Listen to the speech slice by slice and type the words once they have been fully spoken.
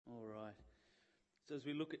So as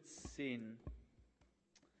we look at sin,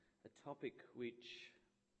 a topic which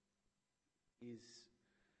is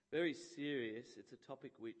very serious, it's a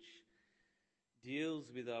topic which deals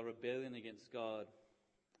with our rebellion against God.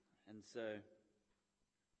 And so,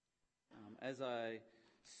 as I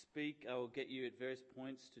speak, I will get you at various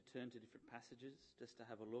points to turn to different passages, just to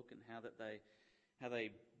have a look and how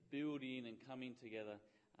they build in and come in together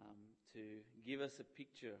to give us a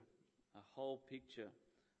picture, a whole picture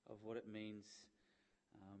of what it means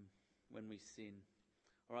when we sin.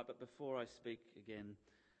 All right, but before I speak again,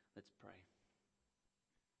 let's pray.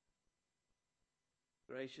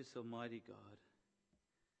 Gracious Almighty God,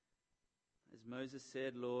 as Moses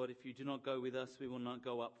said, Lord, if you do not go with us, we will not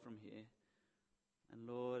go up from here. And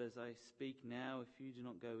Lord, as I speak now, if you do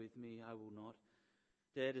not go with me, I will not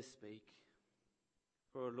dare to speak.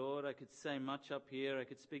 For Lord, I could say much up here, I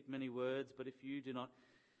could speak many words, but if you do not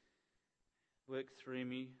work through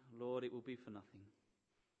me, Lord, it will be for nothing.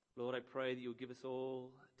 Lord, I pray that you will give us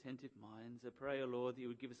all attentive minds. I pray, O Lord, that you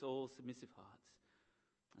would give us all submissive hearts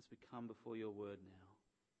as we come before your word now.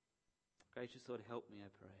 Gracious Lord, help me, I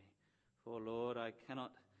pray. For Lord, I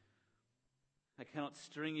cannot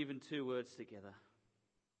string even two words together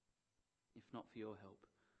if not for your help.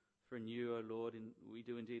 For in you, O Lord, we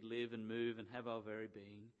do indeed live and move and have our very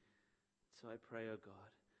being. So I pray, O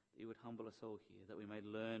God, that you would humble us all here, that we may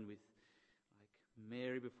learn with, like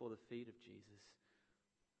Mary before the feet of Jesus,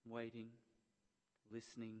 waiting,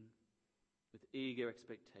 listening, with eager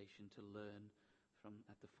expectation to learn from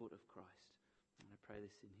at the foot of Christ. And I pray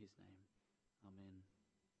this in his name. Amen.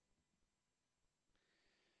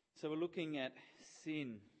 So we're looking at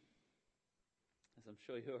sin, as I'm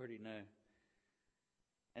sure you already know.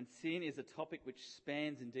 And sin is a topic which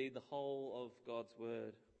spans indeed the whole of God's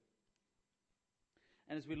word.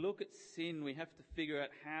 And as we look at sin, we have to figure out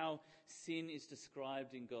how sin is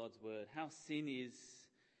described in God's word, how sin is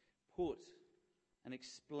put and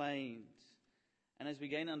explained. And as we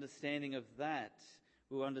gain understanding of that,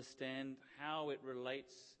 we'll understand how it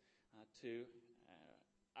relates to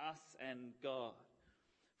us and God.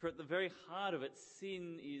 For at the very heart of it,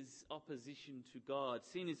 sin is opposition to God.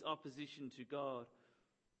 Sin is opposition to God.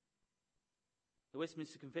 The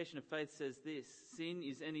Westminster Confession of Faith says this: sin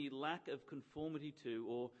is any lack of conformity to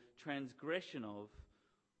or transgression of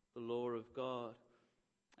the law of God.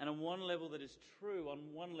 And on one level that is true,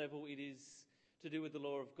 on one level it is to do with the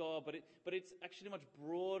law of God, but it's actually much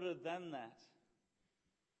broader than that.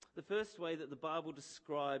 The first way that the Bible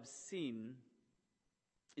describes sin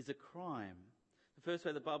is a crime. The first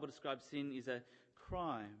way the Bible describes sin is a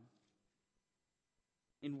crime.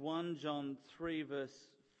 In 1 John 3 verse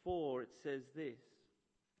 4 it says this.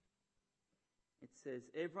 It says,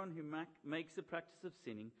 everyone who makes a practice of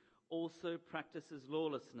sinning also practices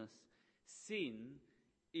lawlessness. Sin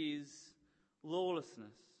is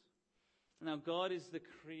lawlessness. Now God is the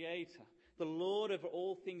creator, the Lord over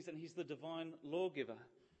all things, and he's the divine lawgiver.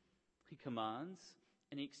 He commands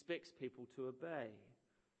and he expects people to obey.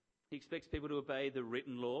 He expects people to obey the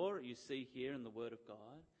written law you see here in the Word of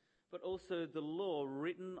God, but also the law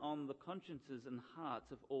written on the consciences and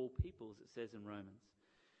hearts of all peoples, it says in Romans.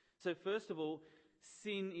 So first of all,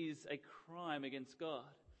 sin is a crime against God.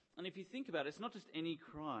 And if you think about it, it's not just any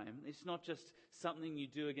crime. It's not just something you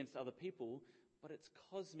do against other people, but it's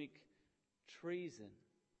cosmic treason.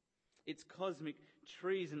 It's cosmic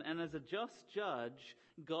treason. And as a just judge,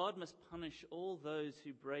 God must punish all those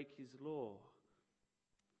who break his law.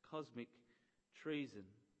 Cosmic treason.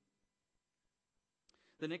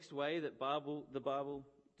 The next way that the Bible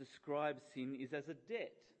describes sin is as a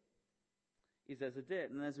debt.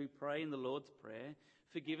 And as we pray in the Lord's Prayer,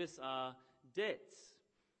 forgive us our debts,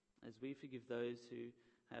 as we forgive those who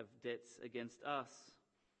have debts against us.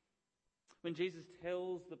 When Jesus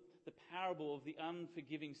tells the parable of the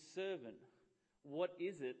unforgiving servant, what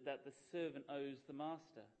is it that the servant owes the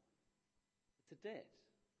master? It's a debt.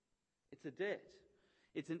 It's a debt.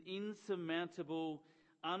 It's an insurmountable,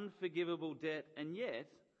 unforgivable debt, and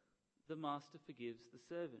yet the master forgives the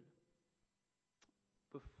servant.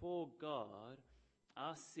 Before God,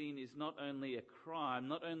 our sin is not only a crime,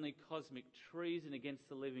 not only cosmic treason against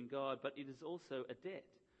the living God, but it is also a debt.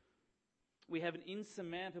 We have an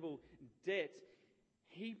insurmountable debt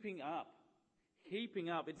heaping up.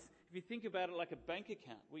 If you think about it like a bank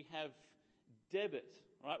account, we have debit,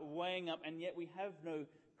 right, weighing up, and yet we have no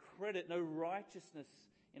credit, no righteousness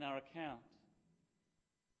in our account.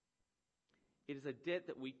 It is a debt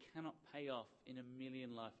that we cannot pay off in a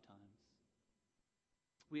million lifetimes.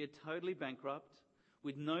 We are totally bankrupt,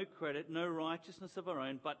 with no credit, no righteousness of our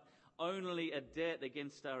own, but only a debt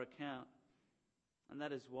against our account. And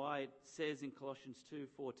that is why it says in Colossians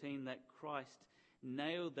 2:14 that Christ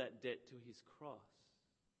nailed that debt to his cross.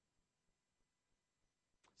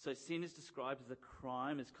 So sin is described as a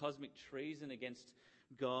crime, as cosmic treason against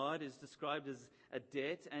God, is described as a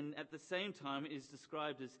debt, and at the same time is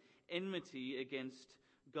described as enmity against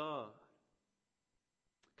God.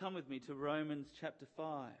 Come with me to Romans chapter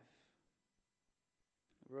 5.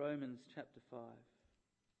 Romans chapter 5.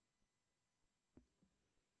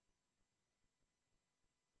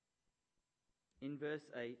 In verse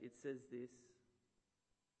 8 it says this: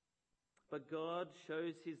 "But God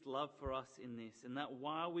shows his love for us in this, and that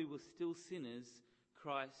while we were still sinners,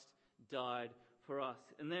 Christ died for us."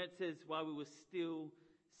 And then it says, while we were still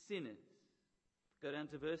sinners. Go down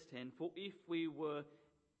to verse 10. For if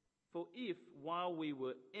while we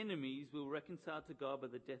were enemies we were reconciled to God by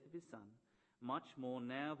the death of his Son, much more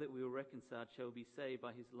now that we were reconciled shall we be saved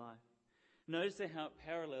by his life. Notice how it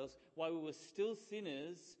parallels while we were still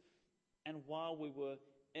sinners and while we were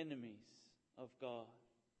enemies of God.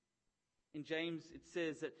 In James it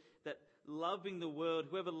says that loving the world,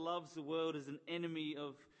 whoever loves the world is an enemy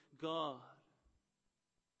of God.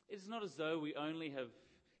 It is not as though we only have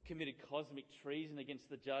committed cosmic treason against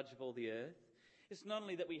the judge of all the earth. It's not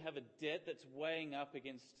only that we have a debt that's weighing up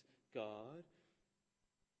against God,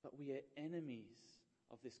 but we are enemies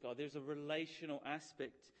of this God. There's a relational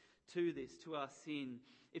aspect to this, to our sin.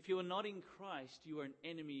 If you are not in Christ, you are an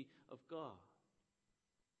enemy of God.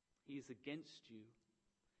 He is against you.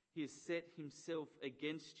 He has set himself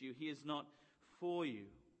against you. He is not for you.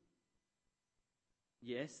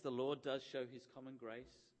 Yes, the Lord does show his common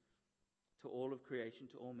grace to all of creation,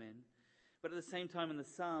 to all men. But at the same time in the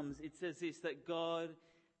Psalms, it says this, that God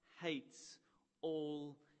hates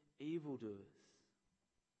all evildoers.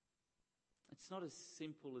 It's not as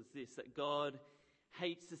simple as this, that God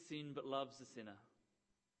hates the sin but loves the sinner.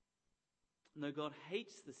 No, God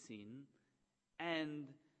hates the sin and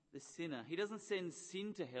the sinner. He doesn't send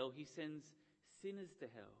sin to hell, he sends sinners to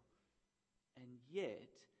hell. And yet,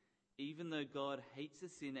 even though God hates the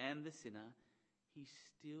sin and the sinner, he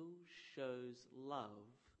still shows love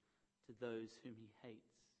to those whom he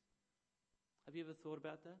hates. Have you ever thought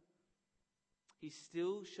about that? He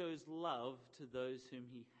still shows love to those whom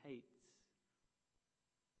he hates.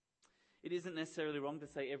 It isn't necessarily wrong to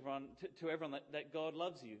say to everyone that God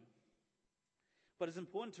loves you. But it's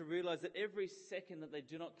important to realize that every second that they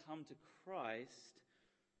do not come to Christ,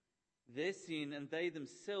 their sin and they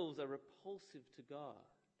themselves are repulsive to God.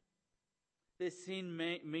 Their sin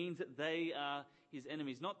means that they are his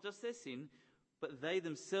enemies. Not just their sin, but they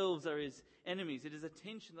themselves are his enemies. It is a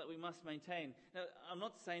tension that we must maintain. Now, I'm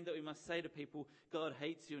not saying that we must say to people, God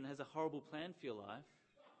hates you and has a horrible plan for your life.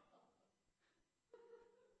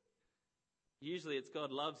 Usually it's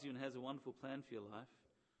God loves you and has a wonderful plan for your life.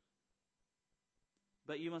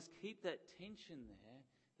 But you must keep that tension there,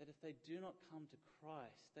 that if they do not come to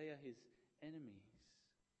Christ, they are his enemies.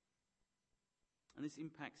 And this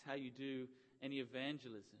impacts how you do any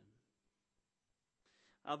evangelism.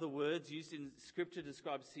 Other words used in Scripture to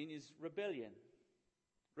describe sin is rebellion.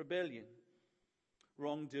 Rebellion.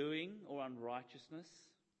 Wrongdoing or unrighteousness.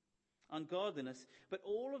 Ungodliness. But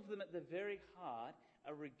all of them at the very heart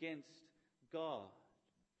are against God.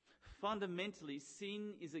 Fundamentally,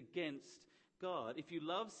 sin is against God. If you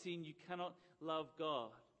love sin, you cannot love God.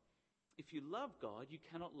 If you love God, you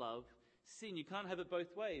cannot love sin. You can't have it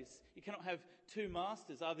both ways. You cannot have two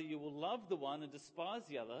masters. Either you will love the one and despise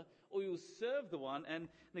the other, or you will serve the one and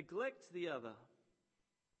neglect the other.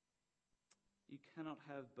 You cannot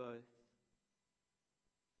have both.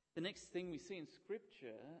 The next thing we see in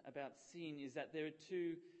Scripture about sin is that there are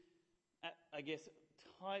two,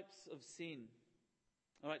 types of sin.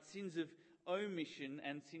 All right, sins of omission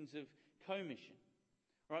and sins of commission.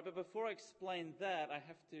 All right, but before I explain that, I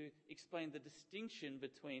have to explain the distinction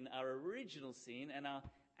between our original sin and our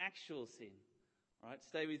actual sin. All right,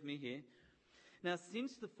 stay with me here. Now,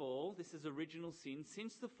 since the fall, this is original sin,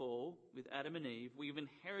 since the fall with Adam and Eve, we've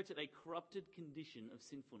inherited a corrupted condition of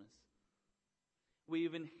sinfulness.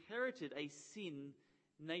 We've inherited a sin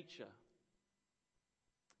nature.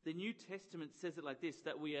 The New Testament says it like this,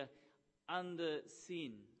 that we are under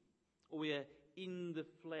sin, or we are in the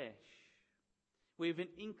flesh. We have an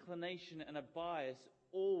inclination and a bias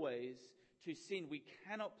always to sin. We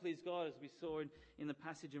cannot please God, as we saw in the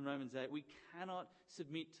passage in Romans 8. We cannot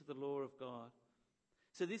submit to the law of God.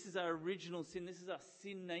 So this is our original sin. This is our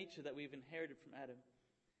sin nature that we've inherited from Adam.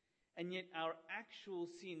 And yet our actual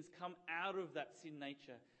sins come out of that sin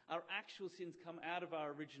nature. Our actual sins come out of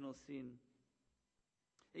our original sin.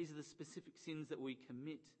 These are the specific sins that we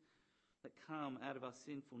commit that come out of our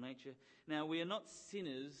sinful nature. Now, we are not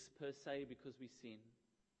sinners per se because we sin.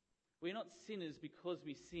 We are not sinners because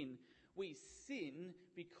we sin. We sin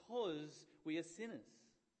because we are sinners.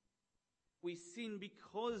 We sin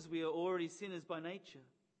because we are already sinners by nature.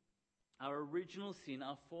 Our original sin,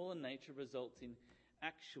 our fallen nature, results in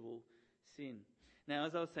actual sin. Now,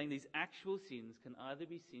 as I was saying, these actual sins can either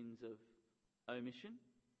be sins of omission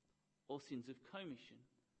or sins of commission.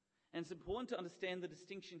 And it's important to understand the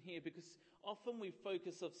distinction here, because often we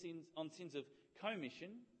focus on sins of commission,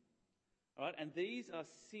 right? And these are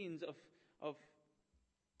sins of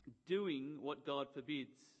doing what God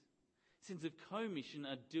forbids. Sins of commission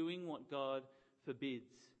are doing what God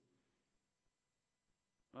forbids.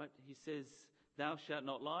 Right? He says, "Thou shalt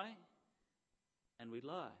not lie," and we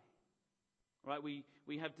lie. Right? We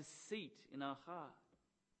have deceit in our heart.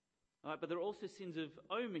 Right? But there are also sins of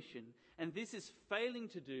omission, and this is failing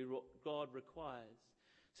to do what God requires.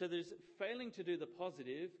 So there's failing to do the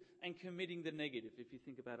positive and committing the negative, if you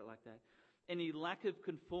think about it like that. Any lack of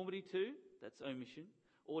conformity to, that's omission,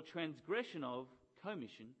 or transgression of,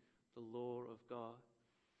 commission, the law of God.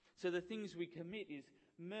 So the things we commit is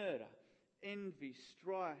murder, envy,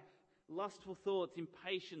 strife, lustful thoughts,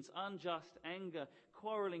 impatience, unjust anger,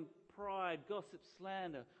 quarreling, pride, gossip,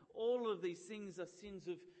 slander. All of these things are sins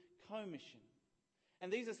of commission.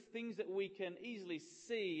 And these are things that we can easily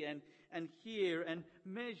see and hear and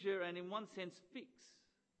measure and in one sense fix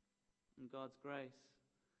in God's grace.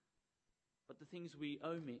 But the things we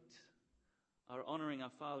omit are honouring our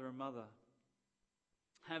father and mother,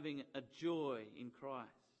 having a joy in Christ,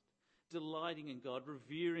 delighting in God,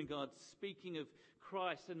 revering God, speaking of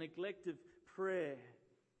Christ, a neglect of prayer.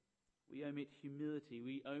 We omit humility.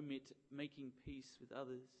 We omit making peace with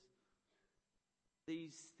others.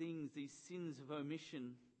 These things, these sins of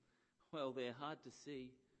omission, well, they're hard to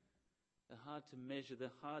see. They're hard to measure.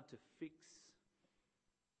 They're hard to fix.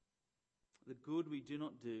 The good we do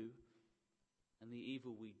not do, and the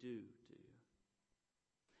evil we do.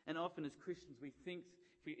 And often as Christians we think,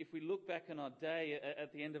 if we look back on our day,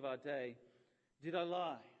 at the end of our day, did I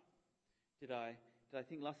lie? Did I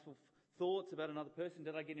think lustful thoughts about another person?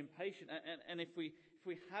 Did I get impatient? And if we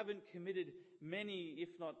haven't committed many, if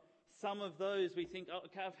not some of those, we think, oh,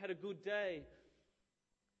 okay, I've had a good day.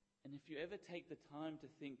 And if you ever take the time to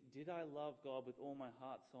think, did I love God with all my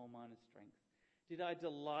heart, soul, mind and strength? Did I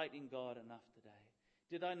delight in God enough today?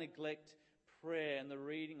 Did I neglect prayer and the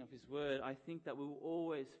reading of His Word? I think that we will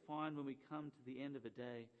always find when we come to the end of a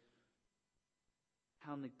day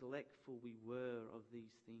how neglectful we were of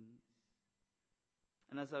these things.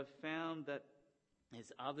 And as I've found that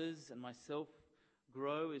as others and myself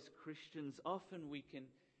grow as Christians, often we can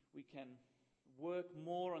work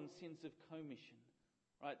more on sins of commission,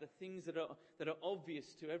 right? The things that are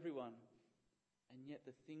obvious to everyone, and yet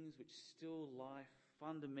the things which still lie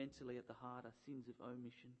fundamentally at the heart are sins of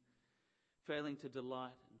omission. Failing to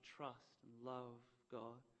delight and trust and love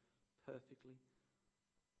God perfectly.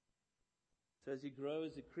 So as you grow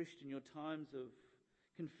as a Christian, your times of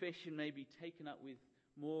confession may be taken up with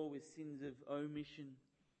sins of omission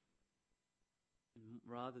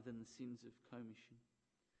rather than the sins of commission.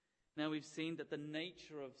 Now we've seen that the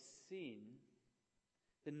nature of sin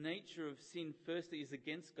firstly is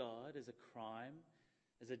against God as a crime,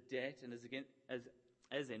 as a debt, and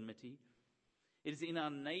as enmity. It is in our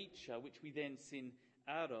nature, which we then sin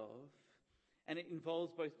out of, and it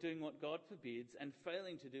involves both doing what God forbids and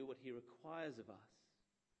failing to do what He requires of us.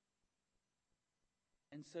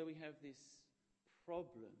 And so we have this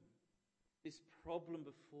problem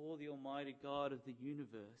before the Almighty God of the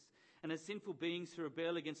universe. And as sinful beings who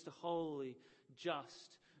rebel against a holy,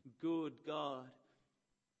 just, good God,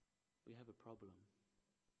 we have a problem.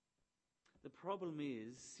 The problem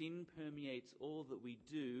is sin permeates all that we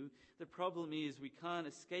do. The problem is we can't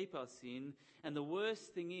escape our sin. And the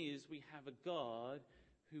worst thing is we have a God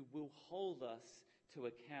who will hold us to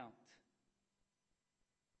account.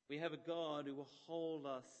 We have a God who will hold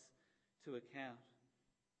us to account.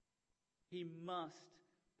 He must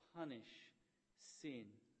punish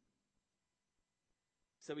sin.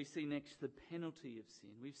 So we see next the penalty of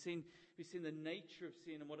sin. We've seen the nature of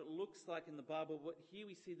sin and what it looks like in the Bible. But here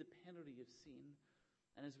we see the penalty of sin.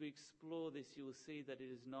 And as we explore this, you will see that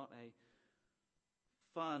it is not a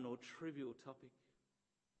fun or trivial topic.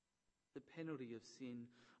 The penalty of sin.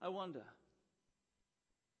 I wonder,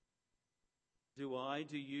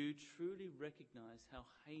 do you truly recognize how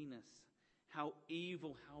heinous, how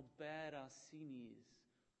evil, how bad our sin is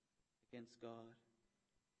against God?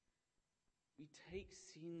 We take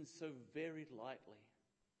sin so very lightly.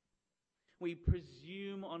 We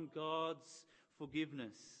presume on God's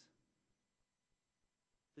forgiveness.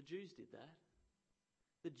 The Jews did that.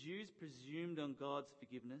 The Jews presumed on God's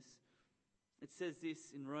forgiveness. It says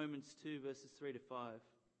this in Romans 2 verses 3 to 5.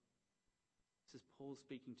 This is Paul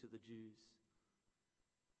speaking to the Jews.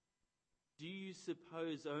 Do you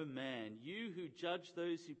suppose, O man, you who judge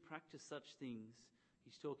those who practice such things,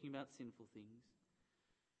 he's talking about sinful things,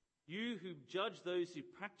 you who judge those who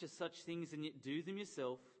practice such things and yet do them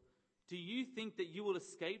yourself, do you think that you will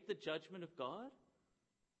escape the judgment of God?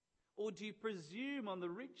 Or do you presume on the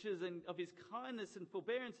riches of his kindness and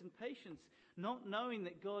forbearance and patience, not knowing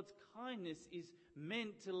that God's kindness is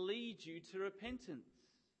meant to lead you to repentance?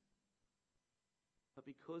 But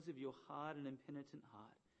because of your hard and impenitent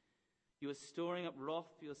heart, you are storing up wrath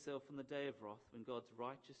for yourself on the day of wrath, when God's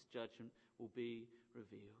righteous judgment will be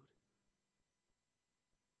revealed.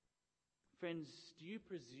 Friends, do you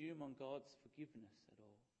presume on God's forgiveness at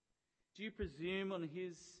all? Do you presume on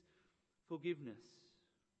his forgiveness?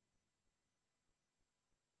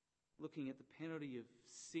 Looking at the penalty of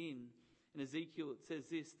sin, in Ezekiel it says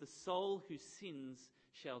this: the soul who sins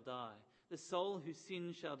shall die. The soul who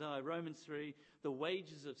sins shall die. Romans 3, the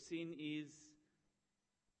wages of sin is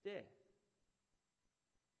death.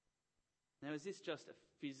 Now, is this just a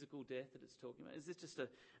physical death that it's talking about? Is this just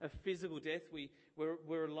a physical death?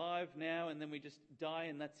 We're alive now and then we just die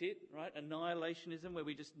and that's it, right? Annihilationism, where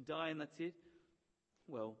we just die and that's it.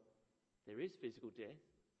 Well, there is physical death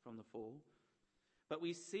from the fall. But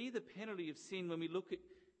we see the penalty of sin when we look at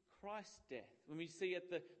Christ's death, when we see at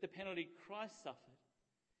the penalty Christ suffered.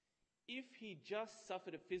 If he just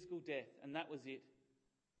suffered a physical death and that was it,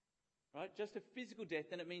 right? Just a physical death,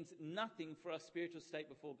 then it means nothing for our spiritual state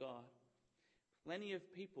before God. Plenty of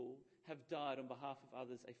people have died on behalf of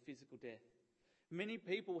others a physical death. Many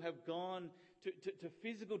people have gone to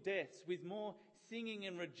physical deaths with more singing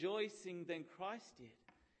and rejoicing than Christ did.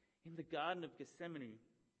 In the Garden of Gethsemane,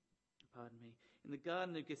 in the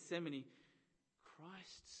Garden of Gethsemane,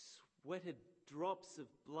 Christ sweated drops of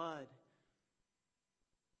blood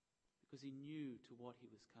because he knew to what he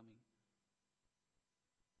was coming.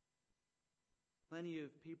 Plenty of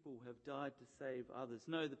people have died to save others.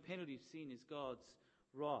 No, the penalty of sin is God's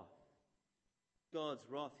wrath. God's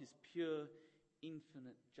wrath, his pure,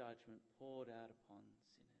 infinite judgment poured out upon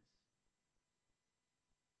sinners.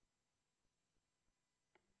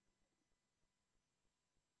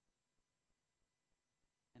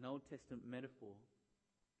 An Old Testament metaphor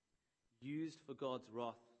used for God's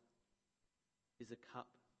wrath is a cup.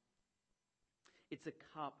 It's a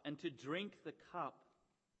cup, and to drink the cup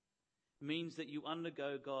means that you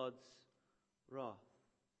undergo God's wrath.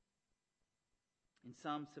 In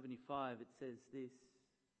Psalm 75 it says this: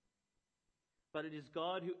 but it is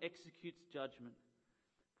God who executes judgment,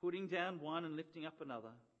 putting down one and lifting up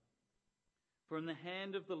another. For in the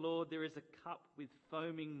hand of the Lord there is a cup with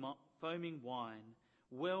foaming wine,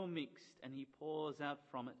 well mixed, and he pours out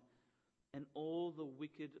from it, and all the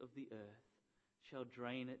wicked of the earth shall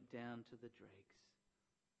drain it down to the dregs.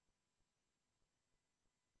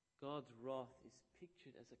 God's wrath is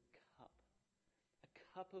pictured as a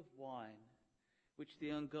cup of wine, which the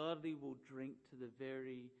ungodly will drink to the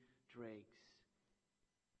very dregs.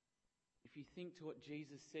 If you think to what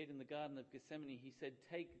Jesus said in the Garden of Gethsemane, he said,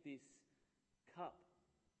 take this cup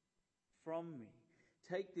from me.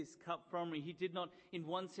 Take this cup from me. He did not, in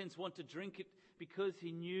one sense, want to drink it because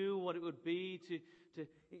he knew what it would be to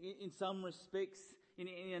in some respects, in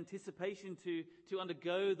anticipation to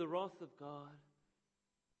undergo the wrath of God.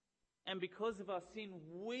 And because of our sin,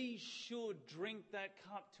 we should drink that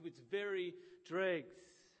cup to its very dregs.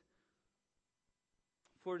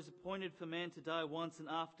 For it is appointed for man to die once, and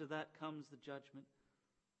after that comes the judgment.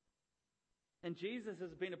 And Jesus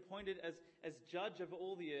has been appointed as judge over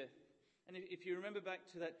all the earth. And if you remember back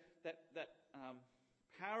to that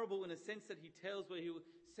parable, in a sense, that he tells, where he will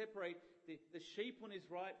separate the sheep on his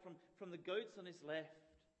right from the goats on his left.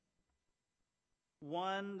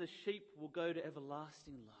 The sheep will go to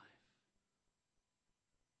everlasting life.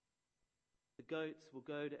 The goats will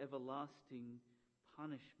go to everlasting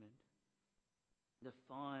punishment, the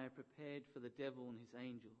fire prepared for the devil and his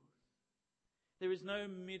angels. There is no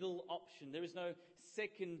middle option. There is no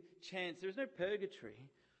second chance. There is no purgatory.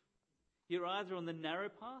 You're either on the narrow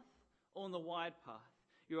path or on the wide path.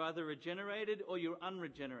 You're either regenerated or you're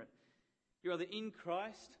unregenerate. You're either in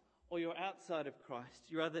Christ or you're outside of Christ.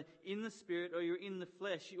 You're either in the Spirit or you're in the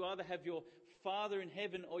flesh. You either have your Father in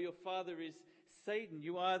heaven or your father is Satan.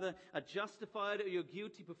 You either are justified or you're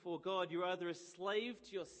guilty before God. You're either a slave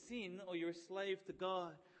to your sin or you're a slave to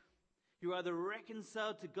God. You're either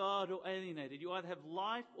reconciled to God or alienated. You either have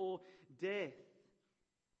life or death.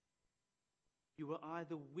 You are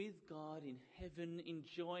either with God in heaven,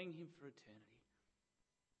 enjoying him for eternity,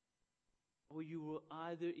 or you are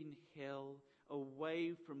either in hell,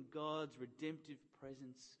 away from God's redemptive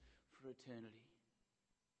presence for eternity,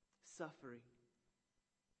 suffering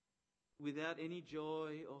without any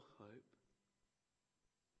joy or hope.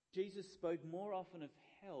 Jesus spoke more often of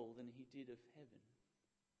hell than he did of heaven.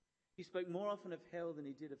 He spoke more often of hell than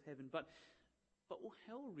he did of heaven. But will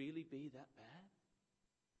hell really be that bad?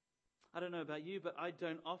 I don't know about you, but I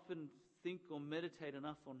don't often think or meditate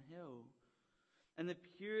enough on hell. And the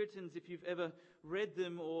Puritans, if you've ever read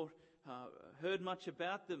them or heard much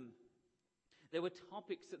about them, there were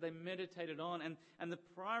topics that they meditated on, and the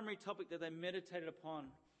primary topic that they meditated upon,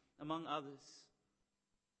 among others,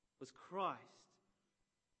 was Christ,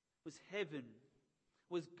 was heaven,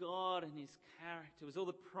 was God and his character, was all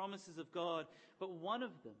the promises of God. But one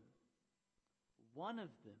of them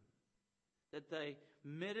that they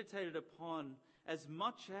meditated upon as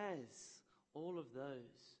much as all of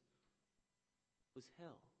those was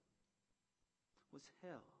hell.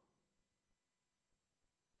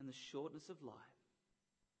 And the shortness of life,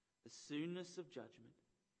 the soonness of judgment,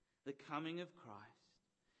 the coming of Christ,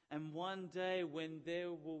 and one day when there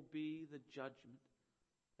will be the judgment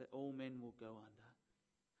that all men will go under.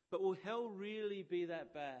 But will hell really be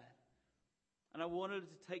that bad? And I wanted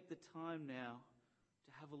to take the time now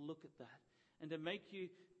to have a look at that and to make you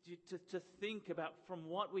to think about from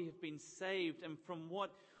what we have been saved and from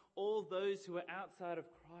what all those who are outside of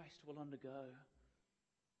Christ will undergo.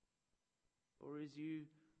 Or as you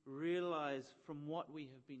realize from what we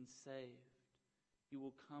have been saved, you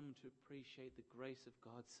will come to appreciate the grace of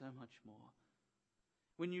God so much more.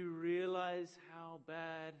 When you realize how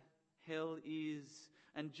bad hell is,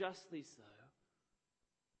 and justly so,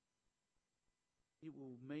 it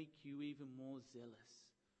will make you even more zealous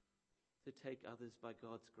to take others by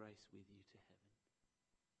God's grace with you to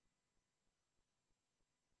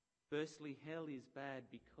heaven. Firstly, hell is bad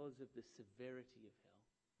because of the severity of hell.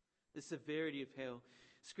 The severity of hell.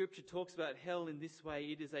 Scripture talks about hell in this way.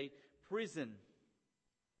 It is a prison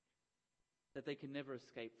that they can never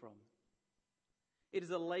escape from. It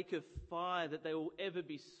is a lake of fire that they will ever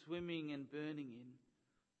be swimming and burning in.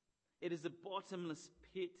 It is a bottomless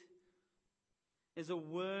pit. There's a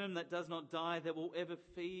worm that does not die that will ever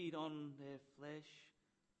feed on their flesh.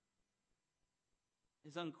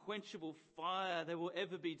 There's unquenchable fire that will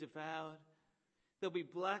ever be devoured. There'll be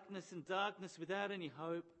blackness and darkness without any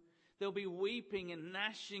hope. There'll be weeping and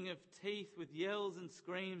gnashing of teeth with yells and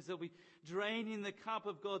screams. There'll be draining the cup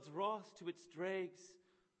of God's wrath to its dregs.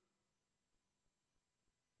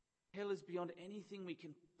 Hell is beyond anything we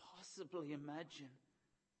can possibly imagine.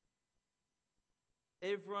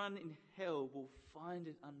 Everyone in hell will find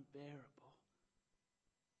it unbearable.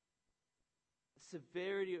 The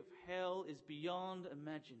severity of hell is beyond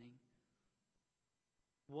imagining.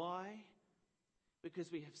 Why?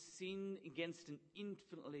 Because we have sinned against an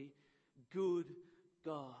infinitely good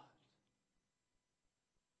God.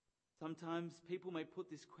 Sometimes people may put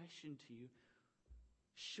this question to you: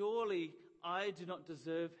 surely I do not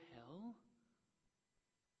deserve hell?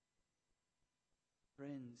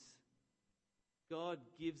 Friends, God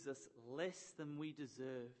gives us less than we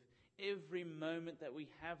deserve. Every moment that we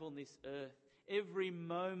have on this earth, every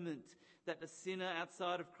moment that the sinner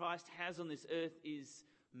outside of Christ has on this earth is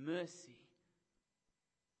mercy.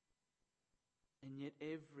 And yet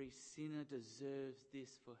every sinner deserves this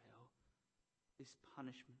for hell, this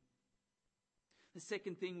punishment. The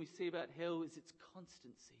second thing we see about hell is its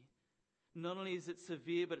constancy. Not only is it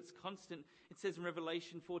severe, but it's constant. It says in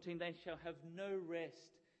Revelation 14, they shall have no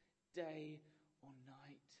rest day or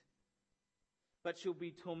night, but shall be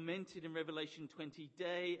tormented in Revelation 20,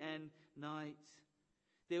 day and night.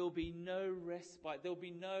 There will be no respite. There will be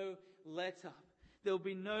no let up. There will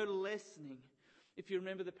be no lessening. If you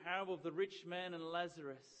remember the parable of the rich man and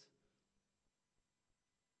Lazarus,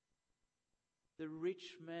 the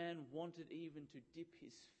rich man wanted even to dip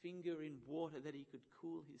his finger in water that he could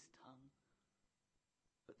cool his tongue.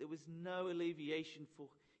 But there was no alleviation for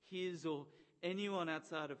his or anyone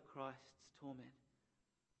outside of Christ's torment.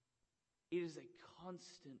 It is a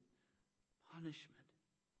constant punishment.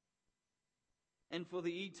 And for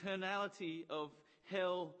the eternality of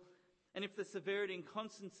hell, and if the severity and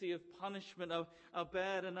constancy of punishment are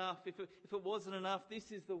bad enough, if it wasn't enough,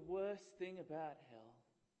 this is the worst thing about hell.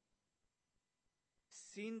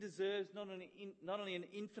 Sin deserves not only an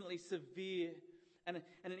infinitely severe and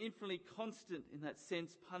an infinitely constant, in that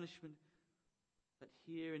sense, punishment, but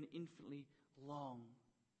here an infinitely long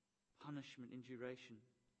punishment in duration.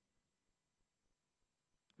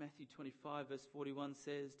 Matthew 25 verse 41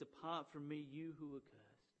 says, "Depart from me, you who are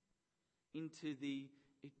cursed, into the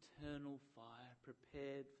eternal fire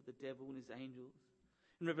prepared for the devil and his angels."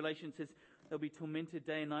 In Revelation it says they'll be tormented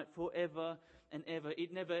day and night forever and ever.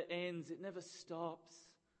 It never ends. It never stops.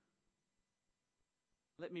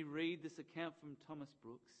 Let me read this account from Thomas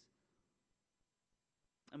Brooks.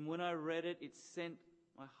 And when I read it, it sent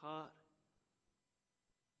my heart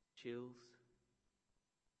chills.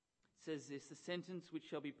 It says this: the sentence which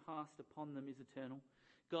shall be passed upon them is eternal.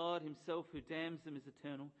 God himself who damns them is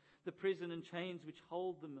eternal. The prison and chains which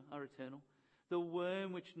hold them are eternal. The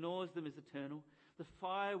worm which gnaws them is eternal. The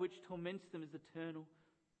fire which torments them is eternal.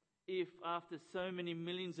 If after so many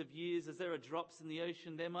millions of years as there are drops in the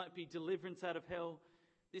ocean, there might be deliverance out of hell,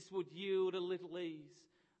 this would yield a little ease,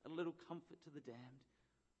 a little comfort to the damned.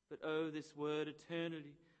 But oh, this word,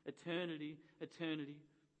 eternity, eternity, eternity.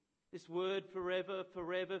 This word forever,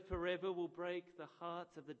 forever, forever will break the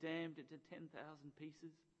hearts of the damned into 10,000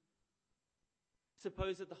 pieces.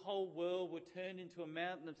 Suppose that the whole world would turn into a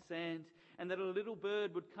mountain of sand, and that a little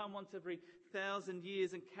bird would come once every 1,000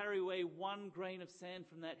 years and carry away one grain of sand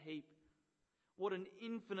from that heap. What an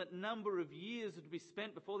infinite number of years would be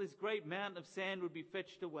spent before this great mountain of sand would be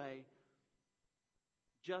fetched away.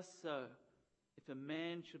 Just so, if a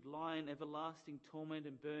man should lie in everlasting torment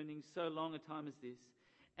and burning so long a time as this,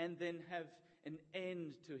 and then have an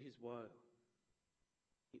end to his woe,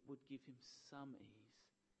 it would give him some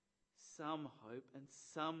ease, some hope, and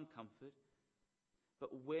some comfort.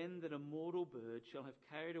 But when that immortal bird shall have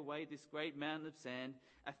carried away this great mountain of sand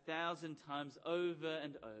 1,000 times over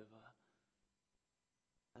and over,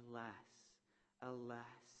 alas, alas,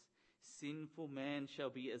 sinful man shall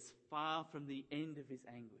be as far from the end of his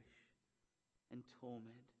anguish and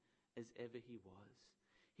torment as ever he was.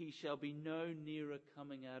 He shall be no nearer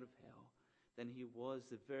coming out of hell than he was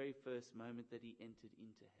the very first moment that he entered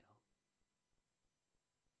into hell.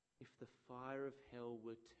 If the fire of hell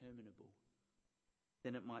were terminable,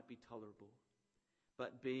 then it might be tolerable.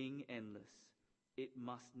 But being endless, it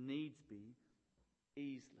must needs be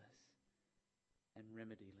easeless and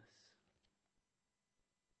remediless.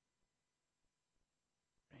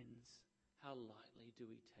 Friends, how lightly do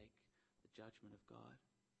we take the judgment of God?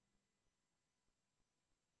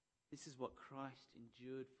 This is what Christ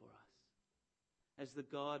endured for us. As the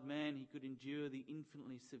God-man, he could endure the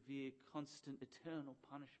infinitely severe, constant, eternal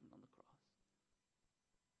punishment on the cross.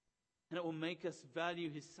 And it will make us value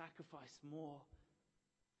his sacrifice more.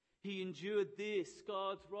 He endured this,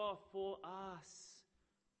 God's wrath, for us.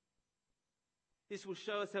 This will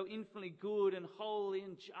show us how infinitely good and holy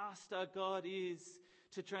and just our God is.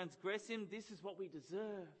 To transgress him, this is what we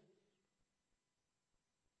deserve.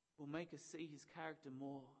 Will make us see his character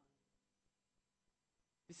more.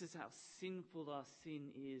 This is how sinful our sin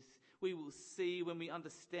is. We will see when we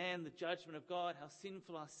understand the judgment of God how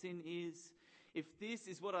sinful our sin is. If this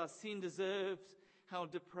is what our sin deserves, how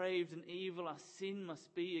depraved and evil our sin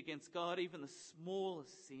must be against God, even the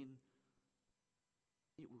smallest sin,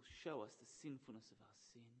 it will show us the sinfulness of our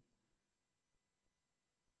sin.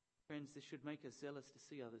 Friends, this should make us zealous to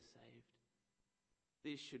see others saved.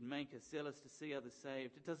 This should make us zealous to see others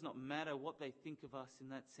saved. It does not matter what they think of us in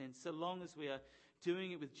that sense, so long as we are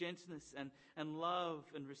doing it with gentleness and love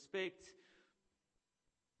and respect,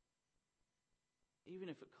 even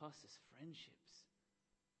if it costs us friendships.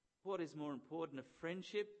 What is more important, a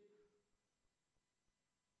friendship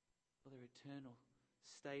or their eternal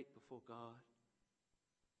state before God?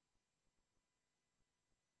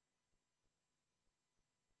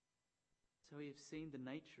 So we have seen the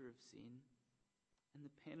nature of sin and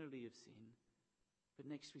the penalty of sin. But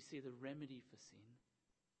next we see the remedy for sin.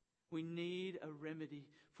 We need a remedy,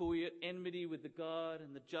 for we are at enmity with the God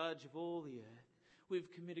and the judge of all the earth. We've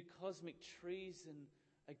committed cosmic treason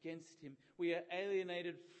against him. We are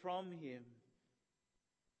alienated from him.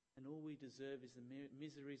 And all we deserve is the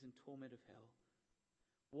miseries and torment of hell.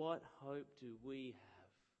 What hope do we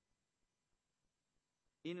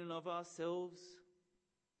have? In and of ourselves?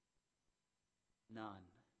 None.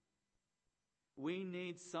 We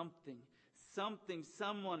need something,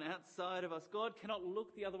 someone outside of us. God cannot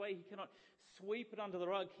look the other way. He cannot sweep it under the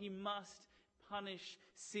rug. He must punish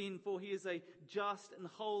sin, for he is a just and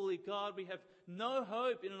holy God. We have no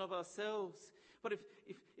hope in and of ourselves. But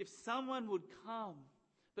if someone would come,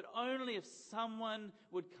 but only if someone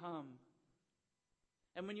would come.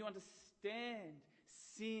 And when you understand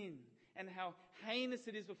sin and how heinous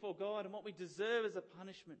it is before God and what we deserve as a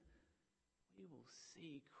punishment, we will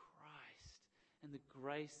see Christ and the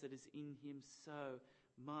grace that is in him so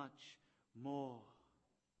much more.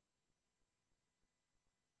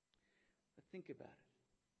 But think about it.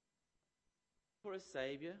 For a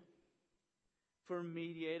Saviour, for a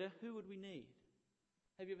mediator, who would we need?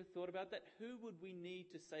 Have you ever thought about that? Who would we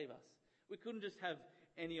need to save us? We couldn't just have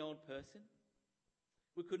any old person.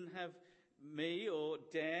 We couldn't have me or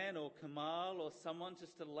Dan or Kamal or someone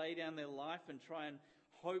just to lay down their life and try and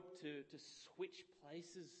hope to switch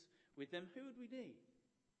places with them. Who would we need?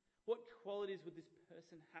 What qualities would this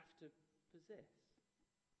person have to possess?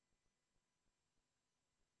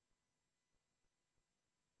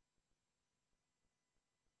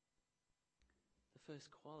 The first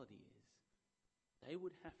quality is they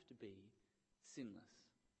would have to be sinless.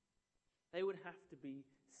 They would have to be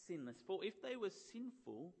sinless. For if they were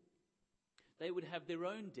sinful, they would have their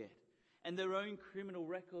own debt and their own criminal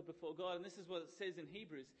record before God. And this is what it says in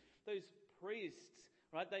Hebrews. Those priests,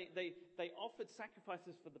 right, they offered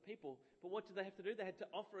sacrifices for the people. But what did they have to do? They had to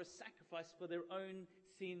offer a sacrifice for their own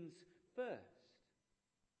sins first.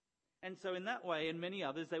 And so in that way, and many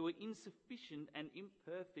others, they were insufficient and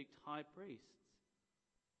imperfect high priests.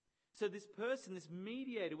 So this person, this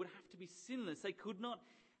mediator, would have to be sinless. They could not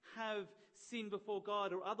have sin before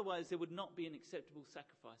God, or otherwise there would not be an acceptable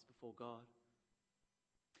sacrifice before God.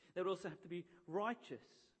 They would also have to be righteous.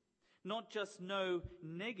 Not just no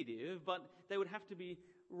negative, but they would have to be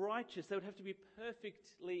righteous. They would have to be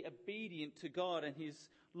perfectly obedient to God and His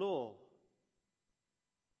law.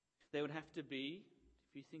 They would have to be,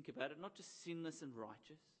 if you think about it, not just sinless and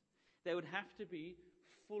righteous. They would have to be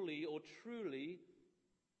fully or truly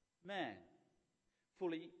man,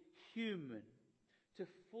 fully human, to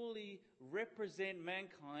fully represent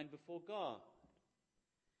mankind before God.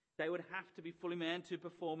 They would have to be fully man to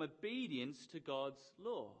perform obedience to God's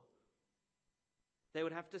law. They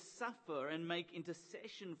would have to suffer and make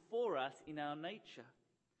intercession for us in our nature.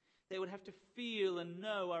 They would have to feel and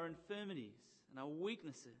know our infirmities and our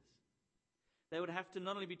weaknesses. They would have to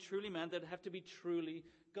not only be truly man, they'd have to be truly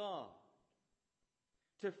God.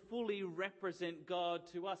 To fully represent God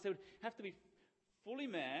to us. They would have to be fully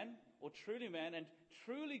man or truly man and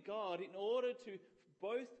truly God in order to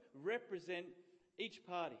both represent each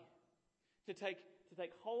party. To take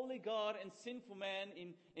holy God and sinful man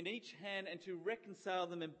in each hand and to reconcile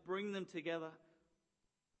them and bring them together.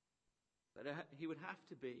 But he would have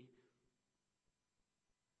to be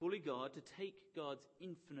fully God to take God's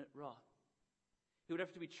infinite wrath. He would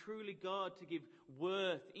have to be truly God to give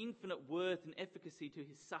worth, infinite worth and efficacy to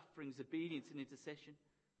his sufferings, obedience and intercession.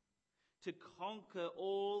 To conquer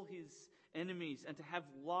all his enemies and to have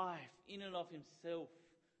life in and of himself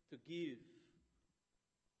to give.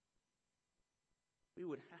 We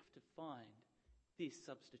would have to find this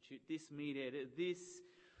substitute, this mediator, this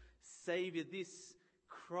Saviour, this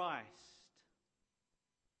Christ.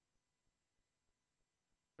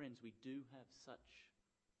 Friends, we do have such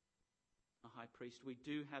a high priest. We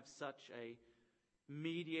do have such a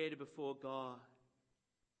mediator before God.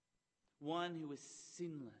 One who was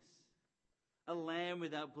sinless. A lamb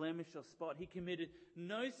without blemish or spot. He committed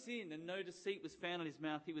no sin and no deceit was found in his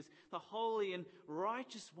mouth. He was the holy and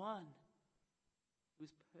righteous one. He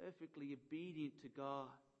was perfectly obedient to God.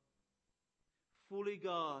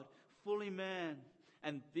 Fully man.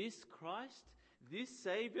 And this Christ, this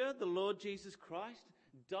Saviour, the Lord Jesus Christ,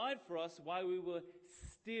 died for us while we were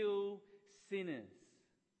still sinners.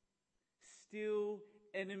 Still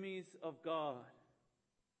enemies of God.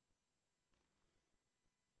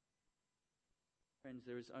 Friends,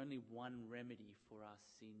 there is only one remedy for our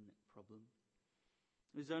sin problem.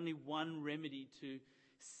 There's only one remedy to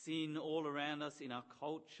sin all around us in our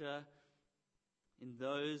culture, in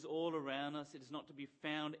those all around us. It is not to be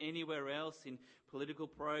found anywhere else in political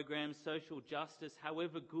programs, social justice,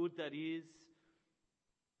 however good that is.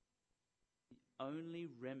 The only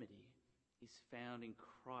remedy is found in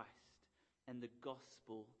Christ and the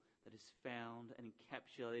gospel that is found and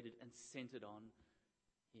encapsulated and centered on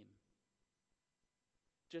him.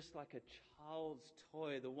 Just like a child's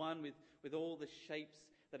toy, the one with all the shapes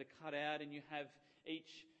that are cut out, and you have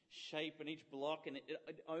each shape and each block, and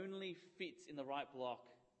it only fits in the right block.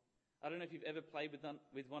 I don't know if you've ever played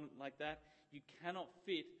with one like that. You cannot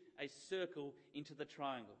fit a circle into the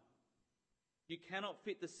triangle. You cannot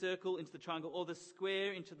fit the circle into the triangle, or the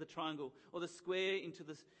square into the triangle, or the square into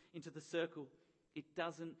the circle. It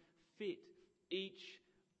doesn't fit. Each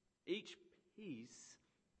piece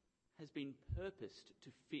has been purposed to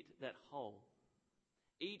fit that hole.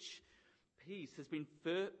 Each piece has been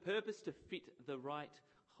purposed to fit the right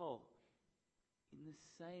hole. In the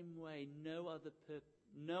same way, no other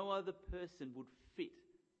person would fit.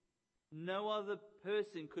 No other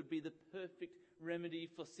person could be the perfect remedy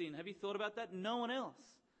for sin. Have you thought about that? No one else.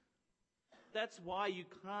 That's why you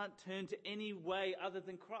can't turn to any way other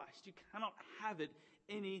than Christ. You cannot have it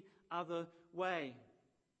any other way.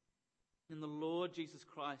 And the Lord Jesus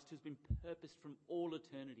Christ has been purposed from all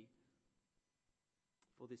eternity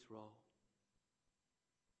for this role.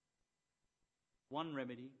 One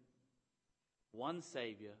remedy, one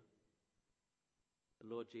Saviour,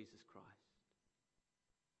 the Lord Jesus Christ.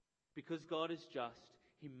 Because God is just,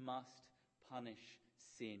 he must punish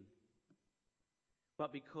sin.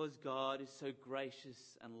 But because God is so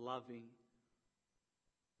gracious and loving,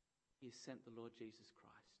 He has sent the Lord Jesus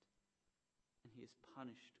Christ, and He has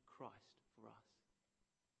punished Christ for us.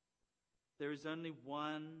 There is only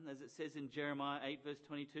one, as it says in Jeremiah 8 verse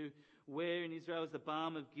 22, where in Israel is the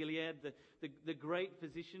balm of Gilead, the great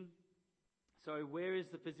physician. Sorry, where is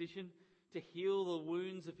the physician to heal the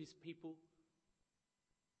wounds of His people?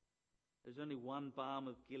 There's only one balm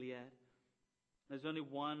of Gilead. There's only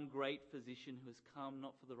one great physician who has come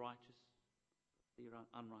not for the righteous, the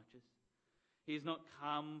unrighteous. He has not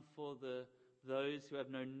come for those who have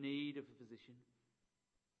no need of a physician.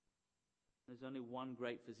 There's only one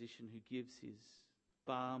great physician who gives His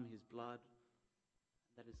balm, His blood.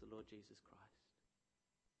 That is the Lord Jesus Christ.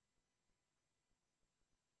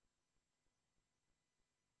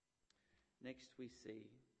 Next we see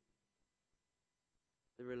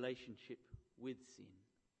the relationship with sin.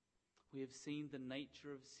 We have seen the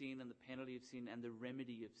nature of sin and the penalty of sin and the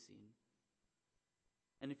remedy of sin.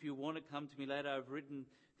 And if you want to come to me later, I've written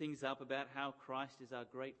things up about how Christ is our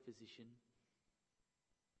great physician.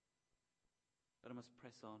 But I must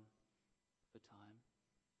press on for time.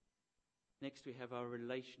 Next we have our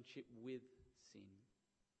relationship with sin.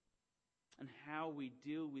 And how we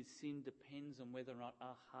deal with sin depends on whether or not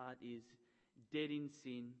our heart is dead in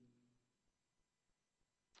sin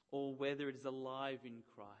or whether it is alive in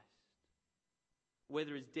Christ.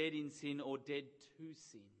 Whether it's dead in sin or dead to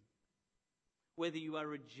sin. Whether you are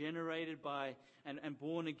regenerated by and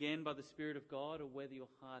born again by the Spirit of God, or whether your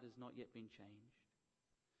heart has not yet been changed.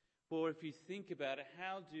 For if you think about it,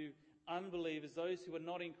 how do unbelievers, those who are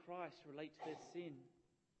not in Christ, relate to their sin?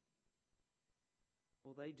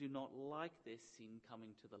 Well, they do not like their sin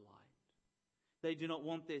coming to the light. They do not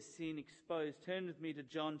want their sin exposed. Turn with me to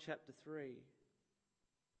John chapter 3.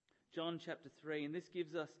 John chapter 3, and this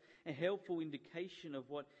gives us a helpful indication of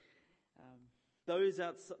what those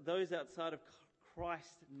outside of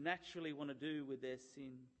Christ naturally want to do with their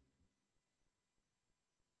sin.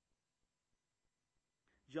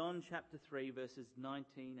 John chapter 3, verses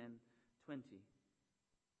 19 and 20.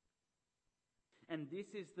 And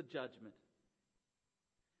this is the judgment.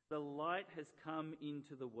 The light has come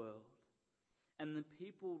into the world, and the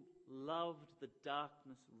people loved the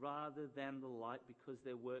darkness rather than the light because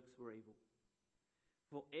their works were evil.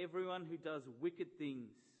 For everyone who does wicked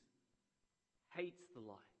things hates the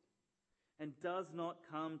light and does not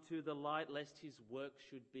come to the light lest his work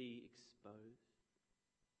should be exposed.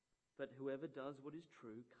 But whoever does what is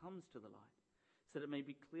true comes to the light, so that it may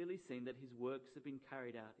be clearly seen that his works have been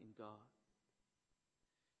carried out in God.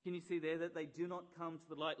 Can you see there that they do not come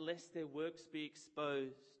to the light lest their works be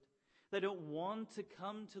exposed? They don't want to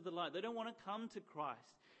come to the light. They don't want to come to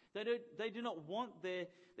Christ. They do not want their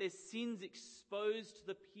sins exposed to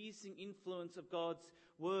the piercing influence of God's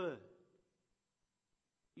word.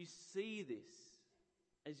 You see this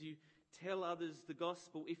as you tell others the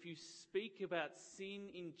gospel. If you speak about sin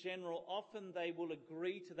in general, often they will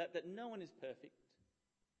agree to that no one is perfect.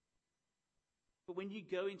 But when you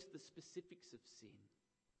go into the specifics of sin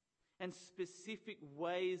and specific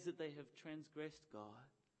ways that they have transgressed God,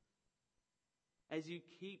 as you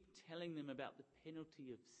keep telling them about the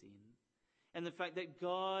penalty of sin and the fact that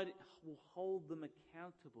God will hold them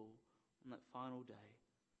accountable on that final day,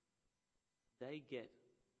 they get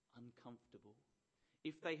uncomfortable.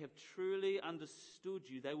 If they have truly understood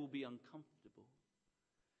you, they will be uncomfortable.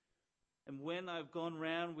 And when I've gone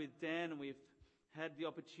round with Dan and we've had the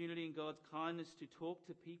opportunity in God's kindness to talk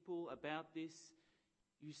to people about this,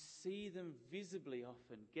 you see them visibly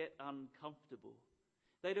often get uncomfortable.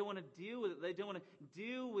 They don't want to deal with it. They don't want to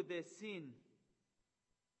deal with their sin.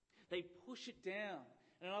 They push it down.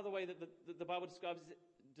 And another way that the Bible describes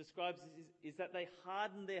it is that they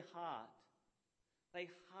harden their heart. They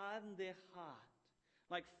harden their heart.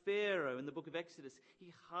 Like Pharaoh in the book of Exodus.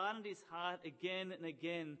 He hardened his heart again and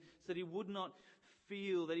again so that he would not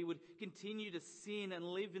feel, that he would continue to sin and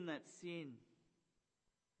live in that sin.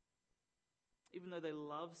 Even though they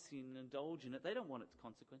love sin and indulge in it, they don't want its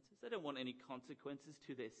consequences. They don't want any consequences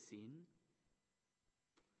to their sin.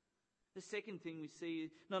 The second thing we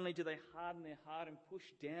see, not only do they harden their heart and push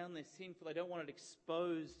down their sin, for they don't want it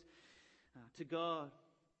exposed to God.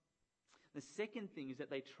 The second thing is that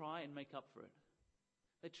they try and make up for it.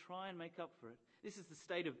 They try and make up for it. This is the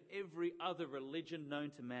state of every other religion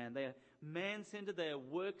known to man. They are man-centered, they are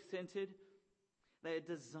work-centered. They are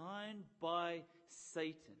designed by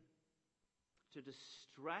Satan to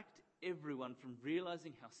distract everyone from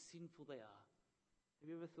realizing how sinful they are. Have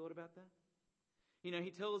you ever thought about that? You know, he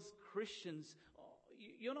tells Christians,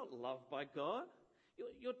 you're not loved by God.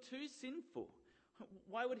 You're too sinful.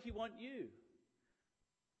 Why would he want you?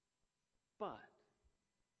 But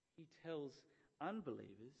He tells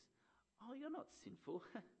unbelievers, oh, you're not sinful.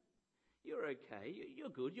 You're okay. You're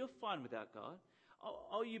good. You're fine without God.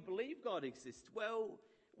 Oh, you believe God exists. Well,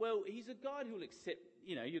 he's a God who'll accept,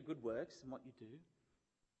 your good works and what you do.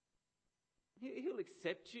 He'll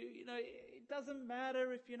accept you. It doesn't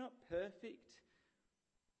matter if you're not perfect.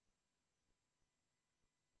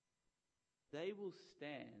 They will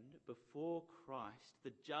stand before Christ,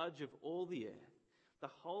 the judge of all the earth,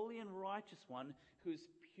 the holy and righteous one who is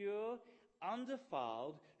pure,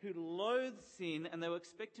 undefiled, who loathes sin, and they will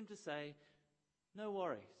expect him to say, no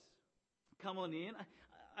worries. Come on in.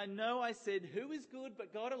 I know I said who is good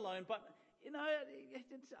but God alone, but,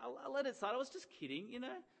 I'll let it slide. I was just kidding,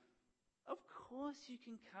 Of course you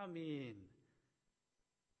can come in.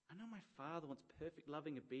 I know my Father wants perfect,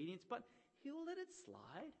 loving obedience, but he'll let it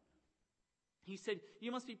slide. He said,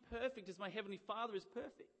 you must be perfect as my heavenly Father is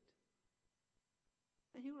perfect.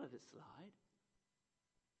 And he'll let it slide.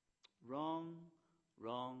 Wrong,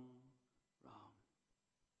 wrong, wrong.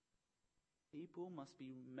 People must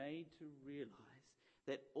be made to realize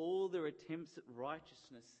that all their attempts at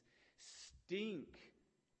righteousness stink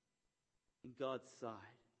in God's sight.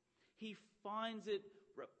 He finds it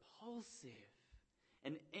repulsive.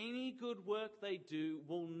 And any good work they do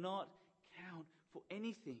will not count for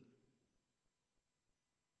anything.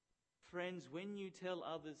 Friends, when you tell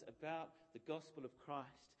others about the gospel of Christ,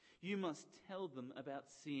 you must tell them about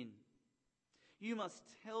sin. You must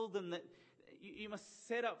tell them that you must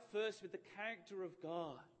set up first with the character of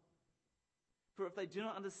God. For if they do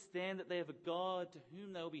not understand that they have a God to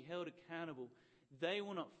whom they will be held accountable, they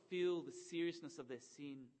will not feel the seriousness of their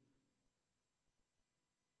sin.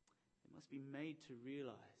 They must be made to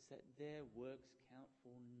realize that their works count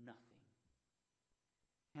for nothing.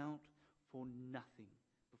 Count for nothing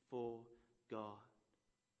before God.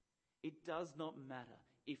 It does not matter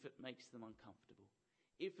if it makes them uncomfortable.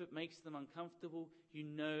 If it makes them uncomfortable, you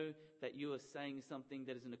know that you are saying something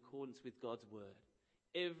that is in accordance with God's word.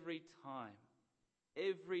 Every time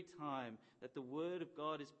that the word of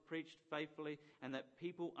God is preached faithfully and that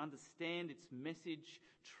people understand its message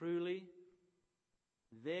truly,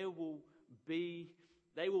 they will be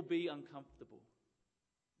uncomfortable.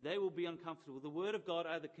 They will be uncomfortable. The word of God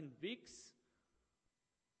either convicts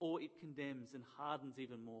or it condemns and hardens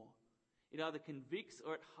even more. It either convicts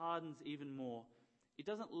or it hardens even more. It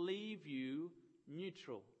doesn't leave you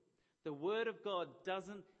neutral. The word of God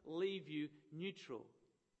doesn't leave you neutral.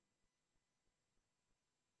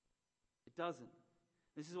 It doesn't.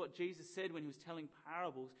 This is what Jesus said when he was telling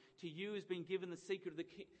parables. To you has been given the secret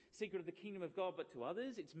of the kingdom of God, but to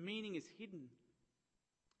others its meaning is hidden.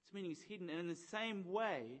 Its meaning is hidden. And in the same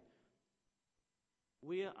way,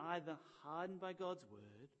 we are either hardened by God's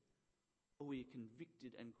word or we are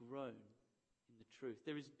convicted and grown in the truth.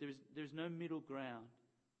 There is no middle ground.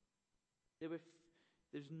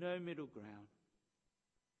 There's no middle ground.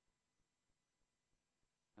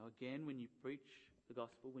 Now again, when you preach the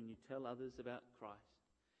gospel, when you tell others about Christ,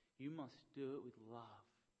 you must do it with love,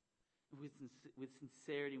 with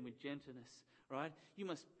sincerity and with gentleness, right? You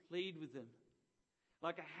must plead with them.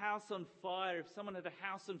 Like a house on fire. If someone had a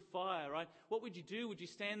house on fire, right? What would you do? Would you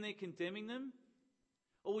stand there condemning them?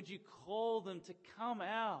 Or would you call them to come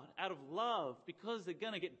out of love because they're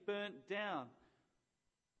going to get burnt down?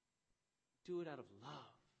 Do it out of love.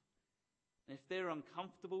 And if they're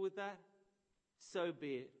uncomfortable with that, so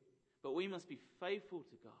be it. But we must be faithful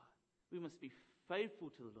to God. We must be faithful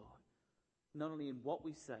to the Lord. Not only in what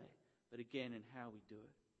we say, but again in how we do it.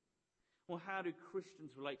 Well, how do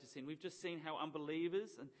Christians relate to sin? We've just seen how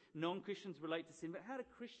unbelievers and non-Christians relate to sin, but how do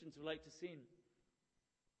Christians relate to sin?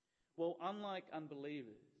 Well, unlike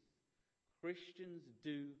unbelievers, Christians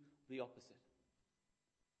do the opposite.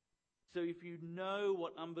 So if you know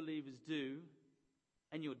what unbelievers do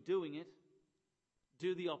and you're doing it,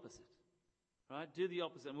 do the opposite. Right? Do the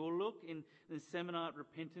opposite. And we'll look in the seminar at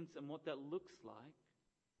repentance and what that looks like.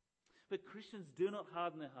 But Christians do not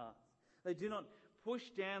harden their hearts. They do not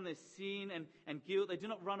push down their sin and guilt. They do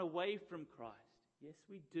not run away from Christ. Yes,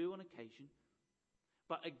 we do on occasion.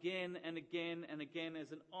 But again and again and again,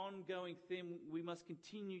 as an ongoing thing, we must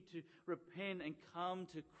continue to repent and come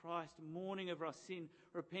to Christ, mourning over our sin,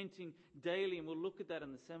 repenting daily. And we'll look at that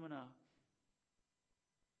in the seminar.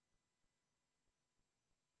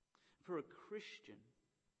 For a Christian,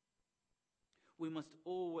 we must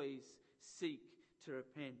always seek to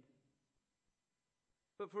repent.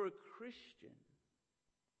 But for a Christian,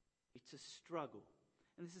 it's a struggle.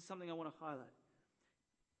 And this is something I want to highlight.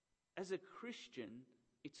 As a Christian,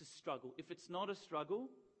 it's a struggle. If it's not a struggle,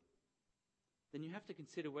 then you have to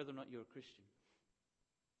consider whether or not you're a Christian.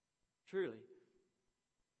 Truly.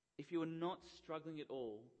 If you are not struggling at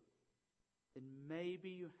all then maybe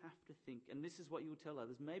you have to think, and this is what you will tell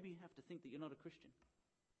others, maybe you have to think that you're not a Christian.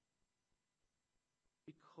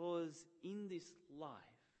 Because in this life,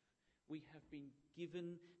 we have been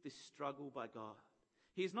given this struggle by God.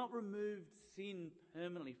 He has not removed sin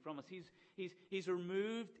permanently from us. He's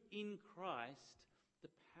removed in Christ the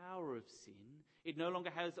power of sin. It no longer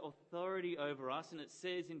has authority over us, and it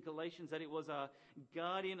says in Galatians that it was our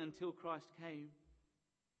guardian until Christ came.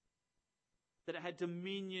 That it had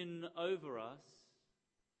dominion over us.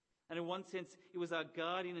 And in one sense, it was our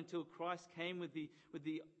guardian until Christ came with the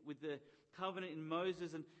covenant in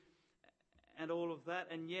Moses and all of that.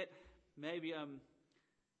 And yet, maybe I'm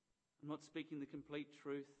not speaking the complete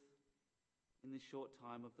truth in this short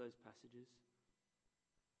time of those passages.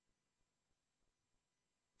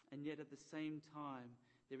 And yet at the same time,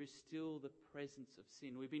 there is still the presence of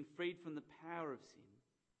sin. We've been freed from the power of sin.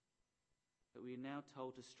 But we are now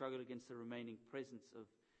told to struggle against the remaining presence of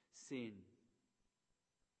sin.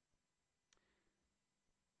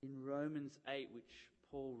 In Romans 8, which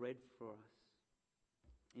Paul read for us,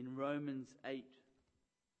 in Romans 8,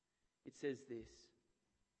 it says this,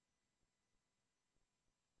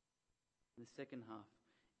 in the second half,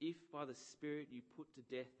 if by the Spirit you put to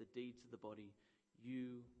death the deeds of the body,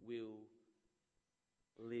 you will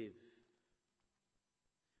live.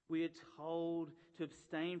 We are told to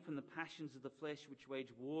abstain from the passions of the flesh which wage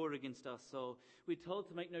war against our soul. We're told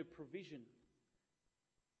to make no provision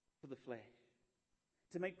for the flesh.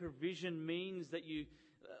 To make provision means that you,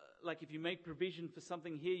 like if you make provision for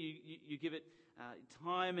something here, you give it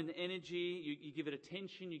time and energy, you give it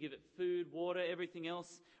attention, you give it food, water, everything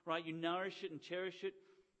else, right? You nourish it and cherish it.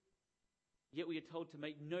 Yet we are told to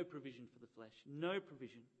make no provision for the flesh. No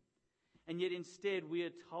provision. And yet instead we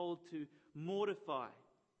are told to mortify,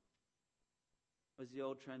 as the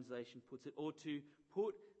old translation puts it, or to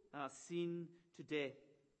put our sin to death.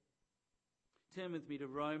 Turn with me to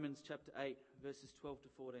Romans chapter 8, verses 12 to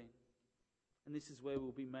 14. And this is where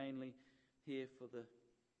we'll be mainly here for the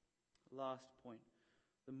last point,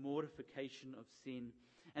 the mortification of sin.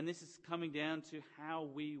 And this is coming down to how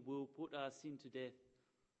we will put our sin to death.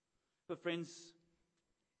 But friends,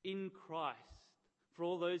 in Christ, for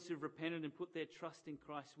all those who have repented and put their trust in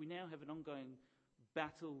Christ, we now have an ongoing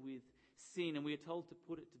battle with sin, and we are told to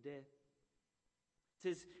put it to death. It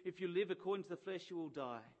says, if you live according to the flesh, you will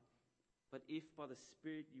die. But if by the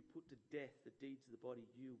Spirit you put to death the deeds of the body,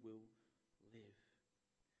 you will live.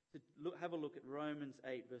 So have a look at Romans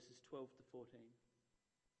 8, verses 12 to 14.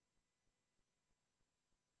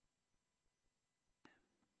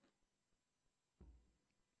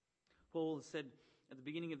 Paul has said at the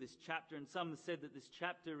beginning of this chapter, and some have said that this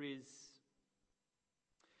chapter is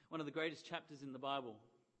one of the greatest chapters in the Bible.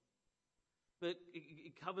 But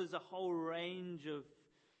it covers a whole range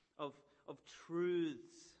of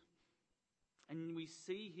truths. And we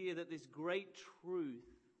see here that this great truth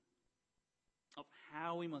of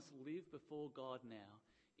how we must live before God now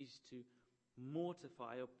is to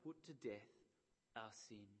mortify or put to death our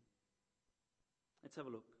sin. Let's have a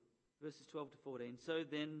look. Verses 12 to 14. So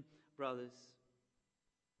then, brothers,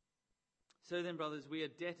 we are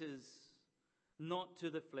debtors, not to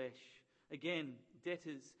the flesh. Again,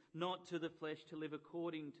 debtors, not to the flesh, to live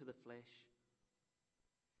according to the flesh.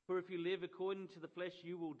 For if you live according to the flesh,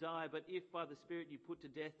 you will die. But if by the Spirit you put to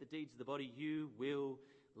death the deeds of the body, you will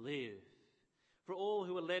live. For all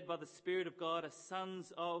who are led by the Spirit of God are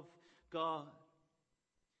sons of God.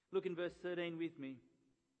 Look in verse 13 with me.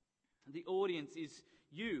 The audience is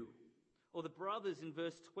you, or the brothers in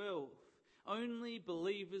verse 12. Only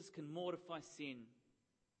believers can mortify sin.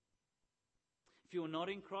 If you are not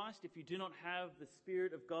in Christ, if you do not have the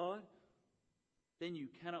Spirit of God, then you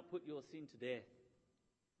cannot put your sin to death.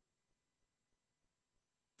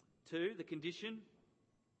 2, the condition,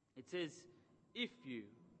 it says, if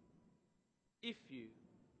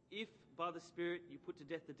by the Spirit you put to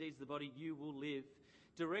death the deeds of the body, you will live.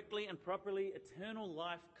 Directly and properly, eternal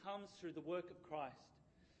life comes through the work of Christ.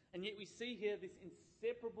 And yet we see here this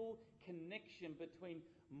inseparable connection between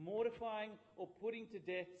mortifying or putting to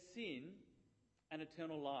death sin and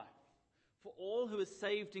eternal life. For all who are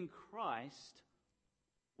saved in Christ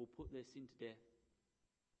will put their sin to death.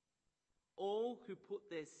 All who put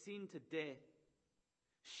their sin to death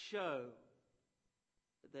show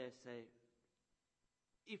that they are saved.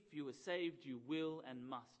 If you are saved, you will and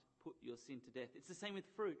must put your sin to death. It's the same with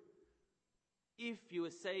fruit. If you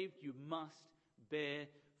are saved, you must bear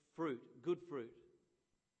fruit, good fruit.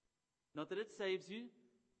 Not that it saves you,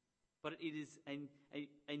 but it is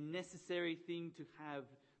a necessary thing to have.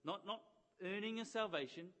 Not earning your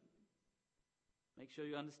salvation. Make sure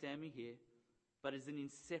you understand me here. But is an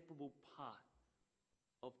inseparable part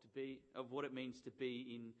of what it means to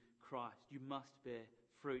be in Christ. You must bear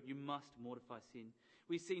fruit. You must mortify sin.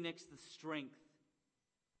 We see next the strength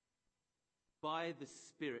by the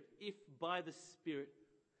Spirit. If by the Spirit,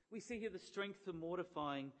 we see here the strength for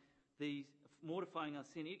mortifying our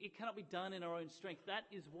sin. It cannot be done in our own strength. That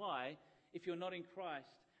is why, if you're not in Christ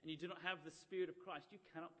and you do not have the Spirit of Christ, you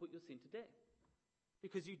cannot put your sin to death,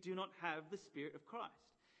 because you do not have the Spirit of Christ.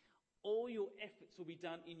 All your efforts will be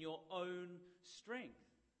done in your own strength.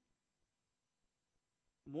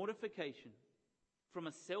 Mortification from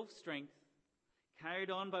a self-strength carried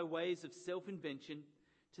on by ways of self-invention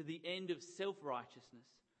to the end of self-righteousness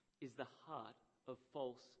is the heart of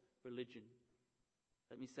false religion.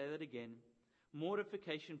 Let me say that again.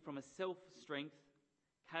 Mortification from a self-strength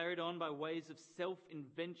carried on by ways of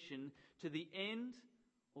self-invention to the end,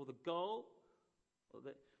 or the goal, or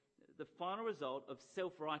the final result of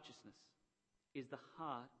self-righteousness is the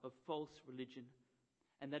heart of false religion,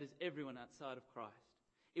 and that is everyone outside of Christ.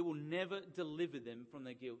 It will never deliver them from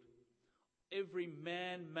their guilt. Every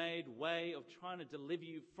man-made way of trying to deliver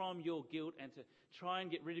you from your guilt and to try and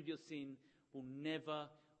get rid of your sin will never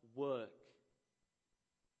work.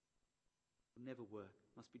 Will never work.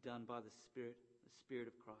 It must be done by the Spirit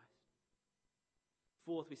of Christ.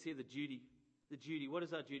 Fourth, we see the duty. The duty. What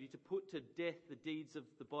is our duty? To put to death the deeds of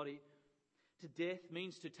the body. To death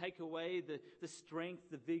means to take away the strength,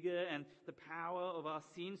 the vigor, and the power of our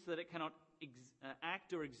sin so that it cannot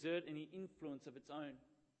act or exert any influence of its own.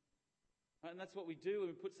 Right? And that's what we do when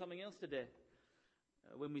we put something else to death.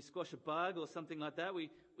 When we squash a bug or something like that, we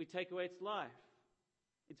take away its life,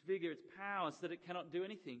 its vigor, its power, so that it cannot do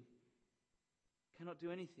anything. Cannot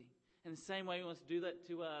do anything. In the same way, we must do that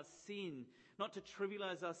to our sin. Not to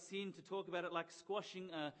trivialize our sin, to talk about it like squashing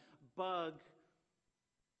a bug.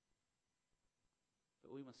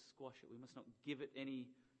 But we must squash it. We must not give it any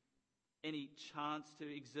chance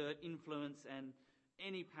to exert influence and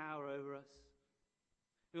any power over us.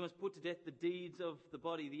 We must put to death the deeds of the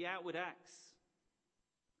body, the outward acts.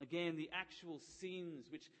 Again, the actual sins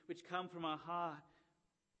which come from our heart.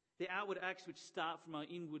 The outward acts which start from our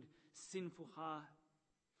inward sinful heart.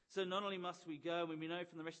 So not only must we go, when we know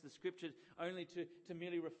from the rest of the scriptures, only to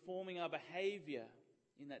merely reforming our behaviour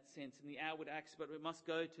in that sense, in the outward acts, but we must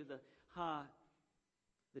go to the heart,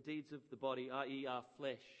 the deeds of the body, i.e. our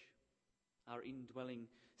flesh, our indwelling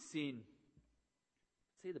sin.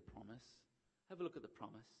 See the promise. Have a look at the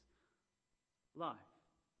promise. Life.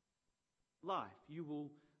 Life. You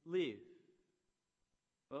will live.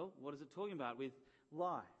 Well, what is it talking about with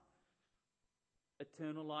life?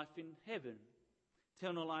 Eternal life in heaven.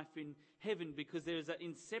 Eternal life in heaven, because there is an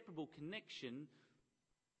inseparable connection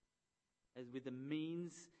as with the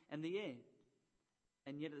means and the end.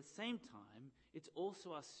 And yet at the same time, it's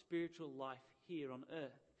also our spiritual life here on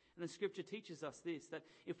earth. And the scripture teaches us this, that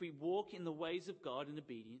if we walk in the ways of God in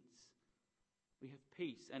obedience, we have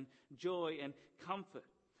peace and joy and comfort.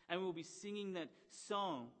 And we'll be singing that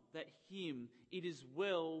song, that hymn, "It is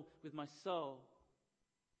well with my soul."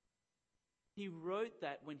 He wrote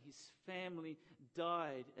that when his family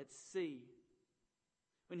died at sea.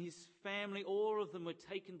 When his family, all of them, were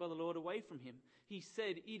taken by the Lord away from him. He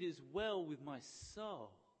said, "It is well with my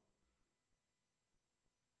soul."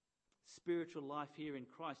 Spiritual life here in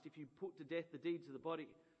Christ. If you put to death the deeds of the body,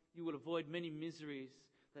 you will avoid many miseries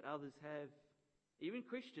that others have. Even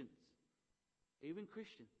Christians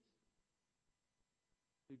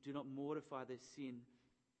who do not mortify their sin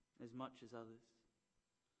as much as others.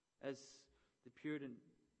 As the Puritan,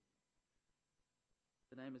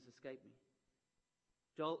 the name has escaped me.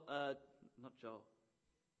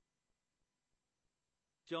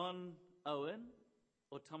 John Owen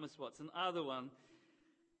or Thomas Watson, either one.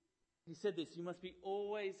 He said this: you must be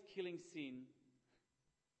always killing sin,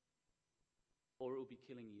 or it will be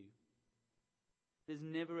killing you. There's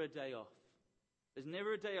never a day off. There's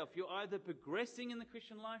never a day off. You're either progressing in the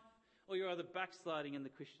Christian life, or you're either backsliding in the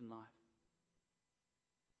Christian life.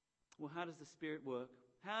 Well, how does the Spirit work?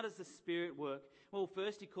 How does the Spirit work? Well,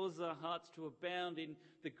 first, He causes our hearts to abound in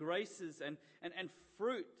the graces and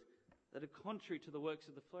fruit that are contrary to the works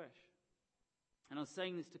of the flesh. And I was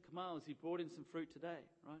saying this to Kamal as he brought in some fruit today,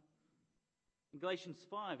 right? In Galatians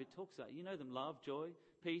 5, it talks about, you know them, love, joy,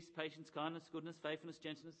 peace, patience, kindness, goodness, faithfulness,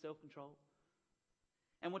 gentleness, self-control.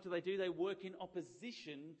 And what do? They work in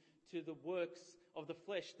opposition to the works of the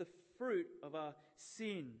flesh, the fruit of our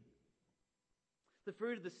sin. The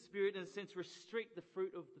fruit of the Spirit, in a sense, restrict the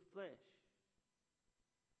fruit of the flesh.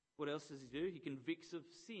 What else does He do? He convicts of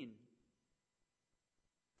sin.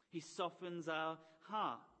 He softens our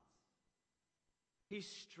hearts. He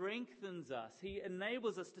strengthens us. He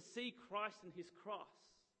enables us to see Christ and His cross.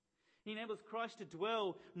 He enables Christ to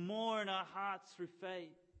dwell more in our hearts through faith.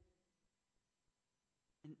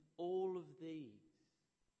 And all of these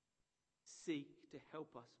seek to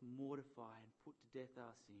help us mortify and put to death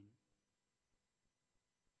our sin.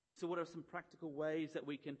 So what are some practical ways that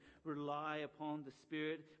we can rely upon the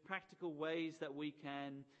Spirit? Practical ways that we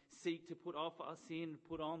can seek to put off our sin and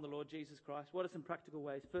put on the Lord Jesus Christ? What are some practical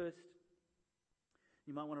ways? First,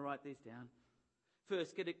 you might want to write these down.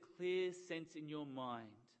 First, get a clear sense in your mind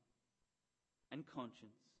and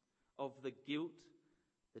conscience of the guilt,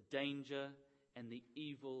 the danger, and the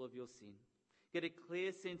evil of your sin. Get a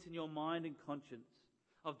clear sense in your mind and conscience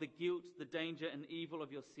of the guilt, the danger, and evil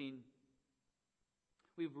of your sin.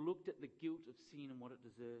 We've looked at the guilt of sin and what it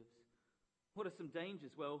deserves. What are some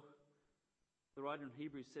dangers? Well, the writer in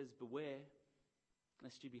Hebrews says, beware,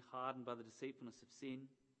 lest you be hardened by the deceitfulness of sin.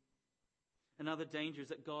 Another danger is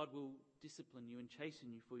that God will discipline you and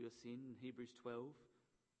chasten you for your sin in Hebrews 12.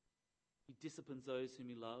 He disciplines those whom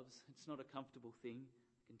he loves. It's not a comfortable thing,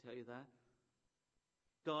 I can tell you that.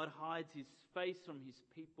 God hides his face from his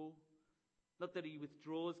people. Not that he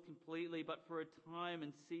withdraws completely, but for a time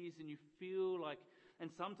and season you feel like,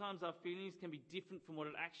 and sometimes our feelings can be different from what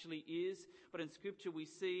it actually is, but in Scripture we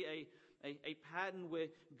see a pattern where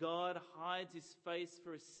God hides his face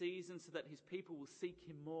for a season so that his people will seek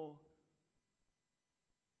him more.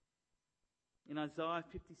 In Isaiah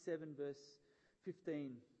 57 verse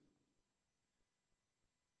 15,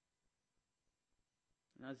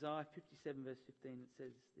 in Isaiah 57 verse 15 it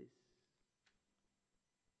says this.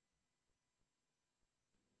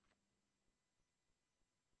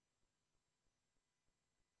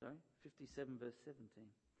 Sorry, 57 verse 17.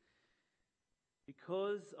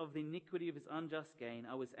 Because of the iniquity of his unjust gain,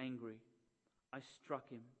 I was angry. I struck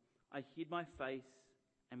him. I hid my face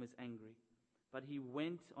and was angry. But he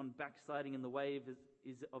went on backsliding in the way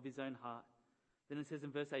of his own heart. Then it says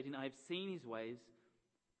in verse 18, I have seen his ways,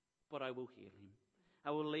 but I will heal him. I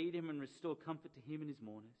will lead him and restore comfort to him and his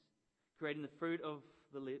mourners, creating the fruit of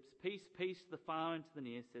the lips. Peace, peace to the far and to the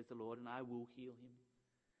near, says the Lord, and I will heal him.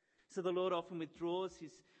 So the Lord often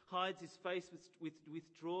hides his face,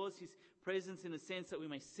 withdraws his presence in a sense that we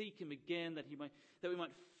may seek him again, that we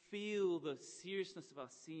might feel the seriousness of our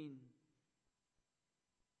sin.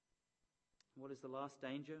 What is the last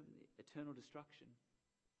danger? Eternal destruction.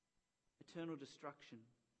 Eternal destruction.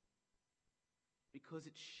 Because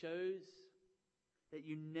it shows that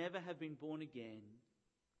you never have been born again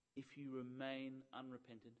if you remain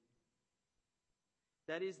unrepentant.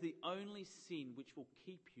 That is the only sin which will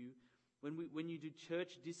keep you, when you do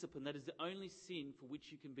church discipline, that is the only sin for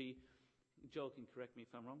which you can be, Joel can correct me if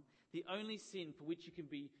I'm wrong, the only sin for which you can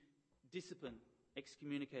be disciplined,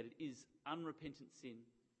 excommunicated, is unrepentant sin.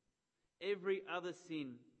 Every other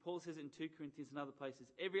sin, Paul says it in 2 Corinthians and other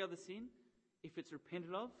places, every other sin, if it's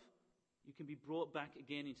repented of, you can be brought back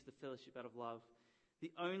again into the fellowship out of love.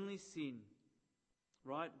 The only sin,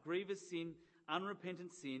 right? Grievous sin,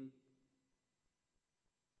 unrepentant sin,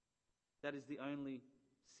 that is the only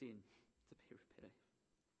sin to be repetitive.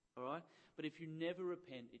 All right? But if you never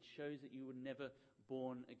repent, it shows that you were never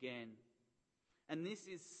born again. And this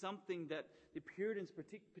is something that the Puritans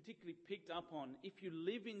particularly picked up on. If you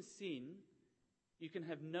live in sin, you can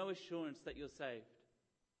have no assurance that you're saved.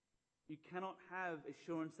 You cannot have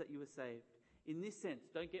assurance that you are saved. In this sense,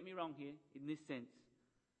 don't get me wrong here, in this sense.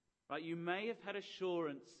 Right? You may have had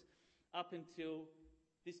assurance up until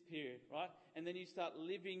this period, right? And then you start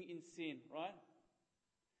living in sin, right?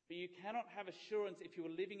 But you cannot have assurance if you were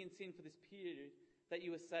living in sin for this period that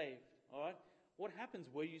you were saved, all right? What happens?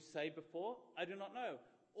 Were you saved before? I do not know.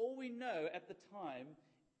 All we know at the time,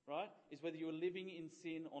 right, is whether you were living in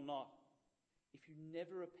sin or not. If you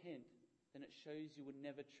never repent, then it shows you were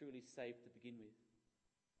never truly saved to begin with,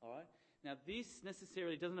 all right? Now, this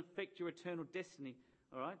necessarily doesn't affect your eternal destiny,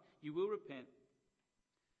 all right? You will repent.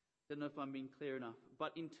 Don't know if I'm being clear enough.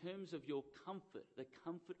 But in terms of your comfort, the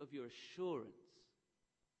comfort of your assurance,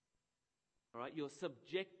 all right, your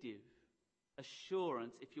subjective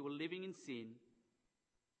assurance, if you were living in sin,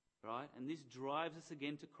 right, and this drives us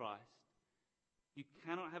again to Christ, you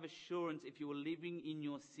cannot have assurance if you were living in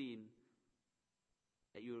your sin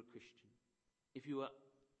that you're a Christian. If you are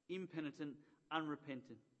impenitent,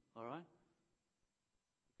 unrepentant, all right?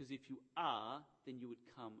 Because if you are, then you would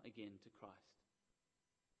come again to Christ.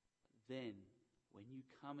 Then, when you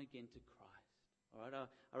come again to Christ, all right,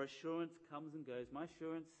 our assurance comes and goes. My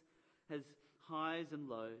assurance has highs and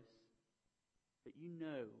lows. But you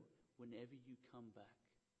know, whenever you come back,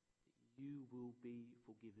 that you will be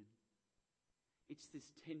forgiven. It's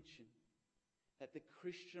this tension that the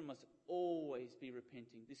Christian must always be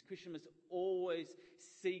repenting. This Christian must always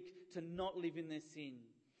seek to not live in their sin.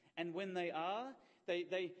 And when they are,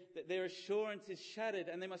 their assurance is shattered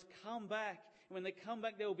and they must come back. And when they come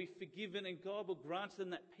back, they will be forgiven and God will grant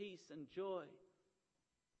them that peace and joy.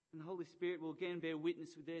 And the Holy Spirit will again bear witness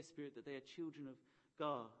with their spirit that they are children of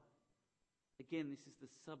God. Again, this is the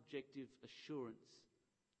subjective assurance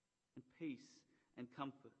and peace and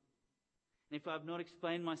comfort. And if I've not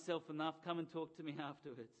explained myself enough, come and talk to me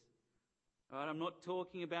afterwards. All right, I'm not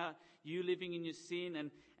talking about you living in your sin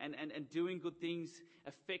and doing good things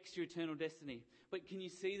affects your eternal destiny. But can you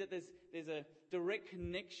see that there's a direct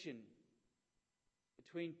connection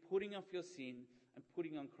between putting off your sin and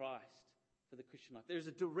putting on Christ for the Christian life? There's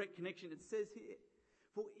a direct connection. It says here,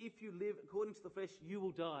 for if you live according to the flesh, you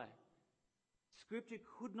will die. Scripture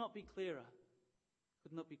could not be clearer.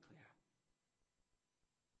 Could not be clearer.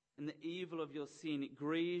 And the evil of your sin, it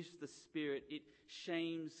grieves the Spirit. It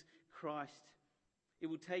shames Christ. It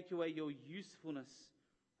will take away your usefulness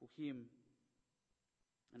for Him.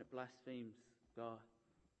 And it blasphemes God.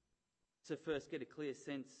 So first, get a clear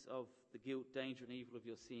sense of the guilt, danger and evil of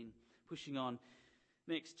your sin. Pushing on.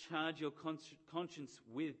 Next, charge your conscience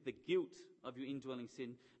with the guilt of your indwelling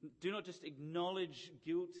sin. Do not just acknowledge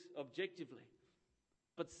guilt objectively,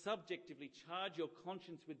 but subjectively charge your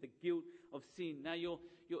conscience with the guilt of sin. Now, your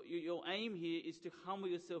aim here is to humble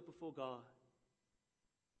yourself before God.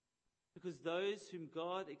 Because those whom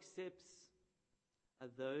God accepts are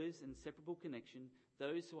those in inseparable connection,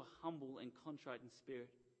 those who are humble and contrite in spirit.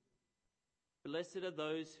 Blessed are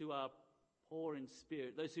those who are poor in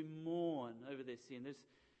spirit, those who mourn over their sin.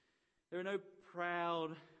 There are no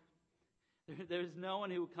proud, there is no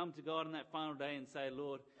one who will come to God on that final day and say,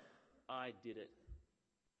 Lord, I did it.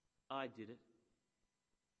 I did it.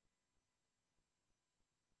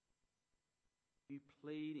 You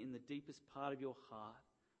plead in the deepest part of your heart.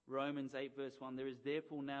 Romans 8 verse 1, there is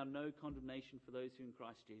therefore now no condemnation for those who are in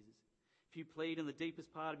Christ Jesus. If you plead in the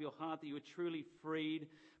deepest part of your heart that you are truly freed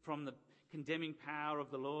from the condemning power of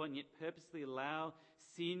the law and yet purposely allow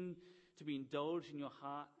sin to be indulged in your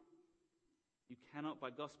heart, you cannot by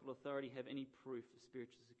gospel authority have any proof of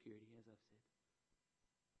spiritual security, as I've said.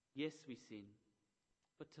 Yes, we sin,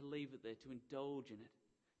 but to leave it there, to indulge in it,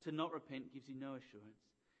 to not repent gives you no assurance.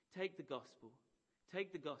 Take the gospel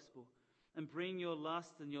and bring your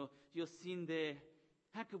lust and your sin there.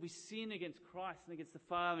 How could we sin against Christ and against the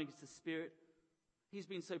Father and against the Spirit? He's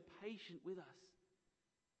been so patient with us.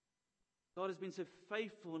 God has been so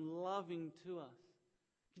faithful and loving to us.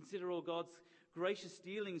 Consider all God's gracious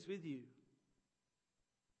dealings with you.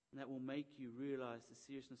 And that will make you realize the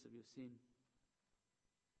seriousness of your sin.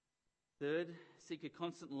 Third, seek a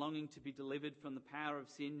constant longing to be delivered from the power of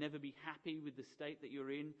sin. Never be happy with the state that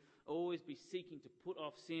you're in. Always be seeking to put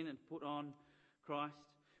off sin and put on Christ.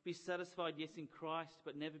 Be satisfied, yes, in Christ,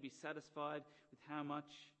 but never be satisfied with how much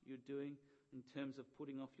you're doing in terms of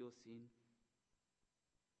putting off your sin.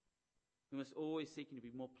 We must always seek to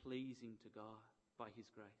be more pleasing to God by His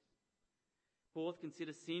grace. Fourth,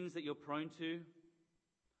 consider sins that you're prone to.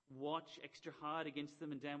 Watch extra hard against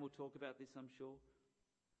them, and Dan will talk about this, I'm sure.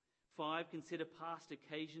 5, consider past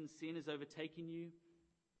occasions sin has overtaken you,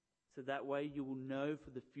 so that way you will know for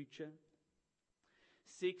the future.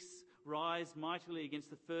 6, rise mightily against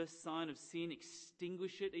the first sign of sin,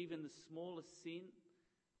 extinguish it, even the smallest sin,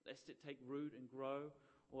 lest it take root and grow,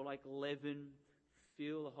 or like leaven,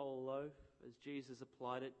 fill the whole loaf, as Jesus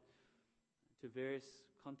applied it to various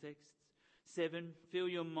contexts. 7, fill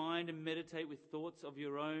your mind and meditate with thoughts of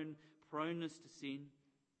your own proneness to sin,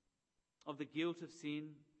 of the guilt of sin,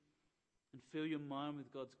 and fill your mind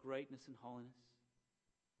with God's greatness and holiness.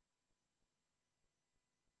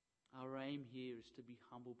 Our aim here is to be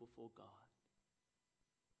humble before God.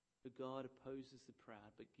 For God opposes the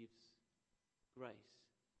proud but gives grace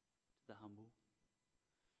to the humble.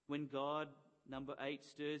 When God, number 8,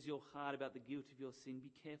 stirs your heart about the guilt of your sin,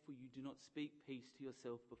 be careful you do not speak peace to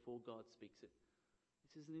yourself before God speaks it.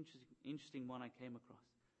 This is an interesting one I came across.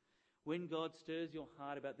 When God stirs your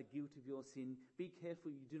heart about the guilt of your sin, be careful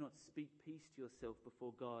you do not speak peace to yourself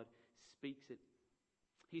before God speaks it.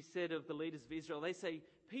 He said of the leaders of Israel, they say,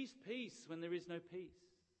 peace, peace, when there is no peace.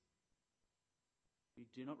 If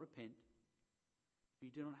you do not repent, if you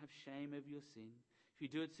do not have shame over your sin, if you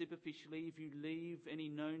do it superficially, if you leave any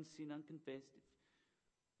known sin unconfessed,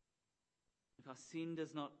 if our sin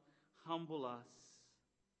does not humble us,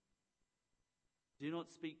 do not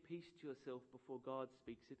speak peace to yourself before God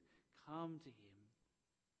speaks it. Come to Him.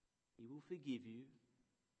 He will forgive you,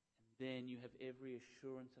 and then you have every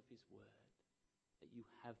assurance of His word that you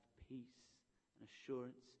have peace and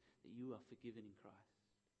assurance that you are forgiven in Christ.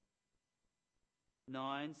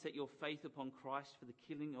 9, set your faith upon Christ for the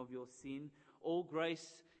killing of your sin. All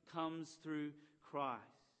grace comes through Christ.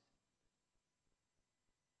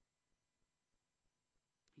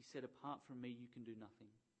 He said, apart from me, you can do nothing.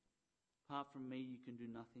 Apart from me, you can do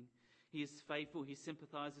nothing. He is faithful. He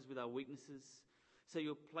sympathizes with our weaknesses. So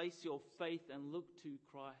you'll place your faith and look to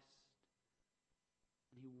Christ.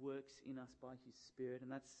 And he works in us by his Spirit.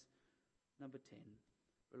 And that's number 10.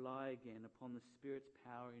 Rely again upon the Spirit's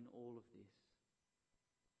power in all of this.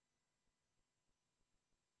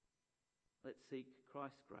 Let's seek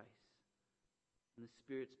Christ's grace and the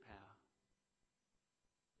Spirit's power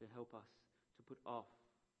to help us to put off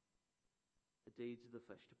the deeds of the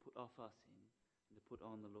flesh, to put off our sin, and to put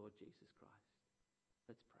on the Lord Jesus Christ.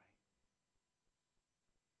 Let's pray.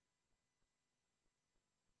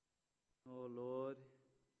 Oh Lord,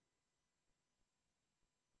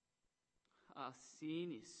 our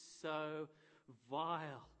sin is so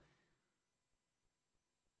vile.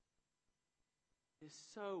 It's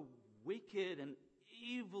so wicked and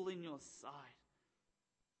evil in your sight.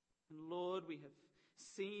 And Lord, we have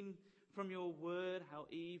seen from your word how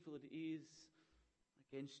evil it is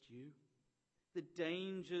against you. The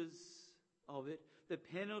dangers of it, the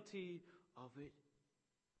penalty of it.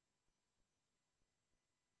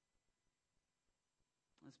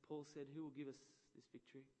 As Paul said, who will give us this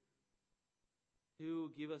victory? Who will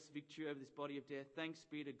give us victory over this body of death? Thanks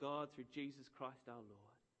be to God through Jesus Christ our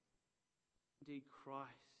Lord. Indeed, Christ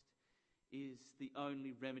is the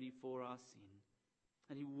only remedy for our sin.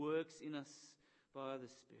 And he works in us by the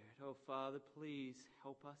Spirit. Oh, Father, please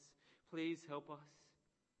help us. Please help us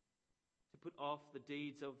to put off the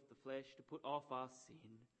deeds of the flesh, to put off our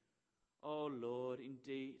sin. Oh, Lord,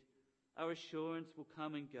 indeed, our assurance will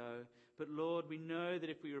come and go. But, Lord, we know that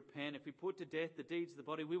if we repent, if we put to death the deeds of the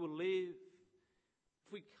body, we will live.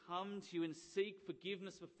 If we come to you and seek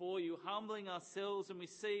forgiveness before you, humbling ourselves when we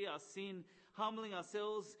see our sin, humbling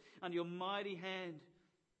ourselves under your mighty hand,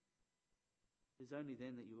 it is only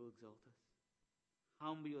then that you will exalt us.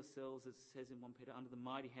 Humble yourselves, as it says in 1 Peter, under the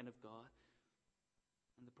mighty hand of God.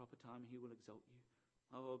 And the proper time he will exalt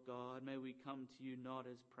you. Oh God, may we come to you not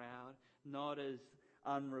as proud, not as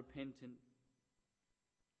unrepentant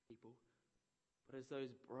people, but as those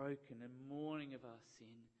broken and mourning of our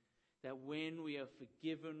sin, that when we are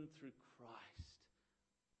forgiven through Christ,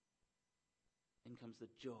 then comes the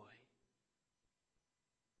joy.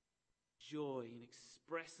 Joy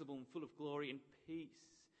inexpressible and full of glory and peace.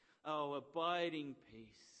 Oh, abiding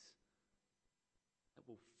peace that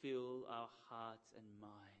will fill our hearts and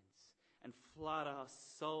minds and flood our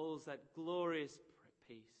souls, that glorious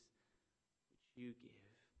peace which you give.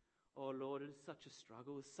 Oh Lord, it is such a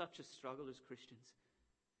struggle. It's such a struggle as Christians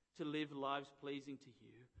to live lives pleasing to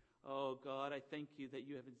you. Oh God, I thank you that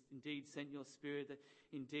you have indeed sent your Spirit, that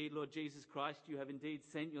indeed, Lord Jesus Christ, you have indeed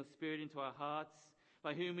sent your Spirit into our hearts,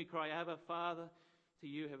 by whom we cry, Abba, Father, to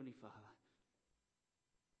you, Heavenly Father.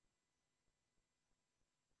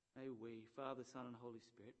 May we, Father, Son, and Holy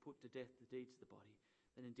Spirit, put to death the deeds of the body,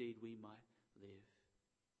 that indeed we might live.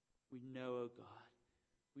 We know,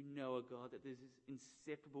 O God, that there's this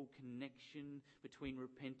inseparable connection between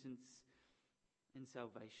repentance and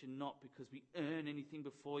salvation, not because we earn anything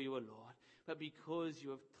before you, O Lord, but because you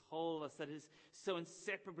have told us that it is so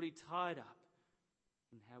inseparably tied up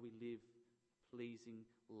in how we live a pleasing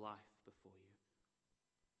life before you.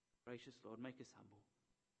 Gracious Lord, make us humble.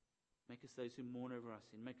 Make us those who mourn over our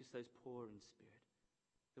sin. Make us those poor in spirit,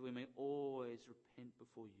 that we may always repent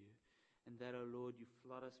before you, and that, O Lord, you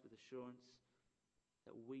flood us with assurance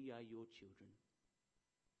that we are your children.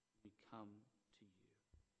 We come to you.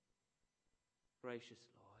 Gracious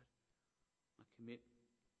Lord, I commit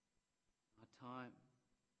our time,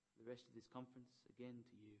 the rest of this conference, again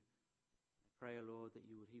to you. I pray, O Lord, that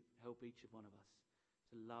you would help each one of us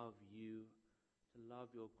to love you, to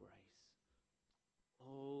love your grace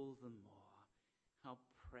all the more. How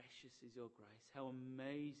precious is your grace. How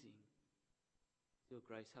amazing is your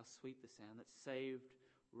grace. How sweet the sound that saved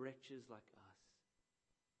wretches like us.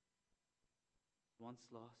 Once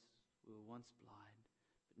lost, we were once blind,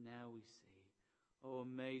 but now we see. Oh,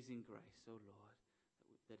 amazing grace, oh Lord,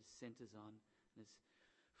 that has sent us on and is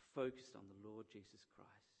focused on the Lord Jesus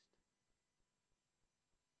Christ.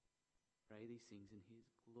 Pray these things in his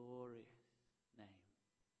glorious name.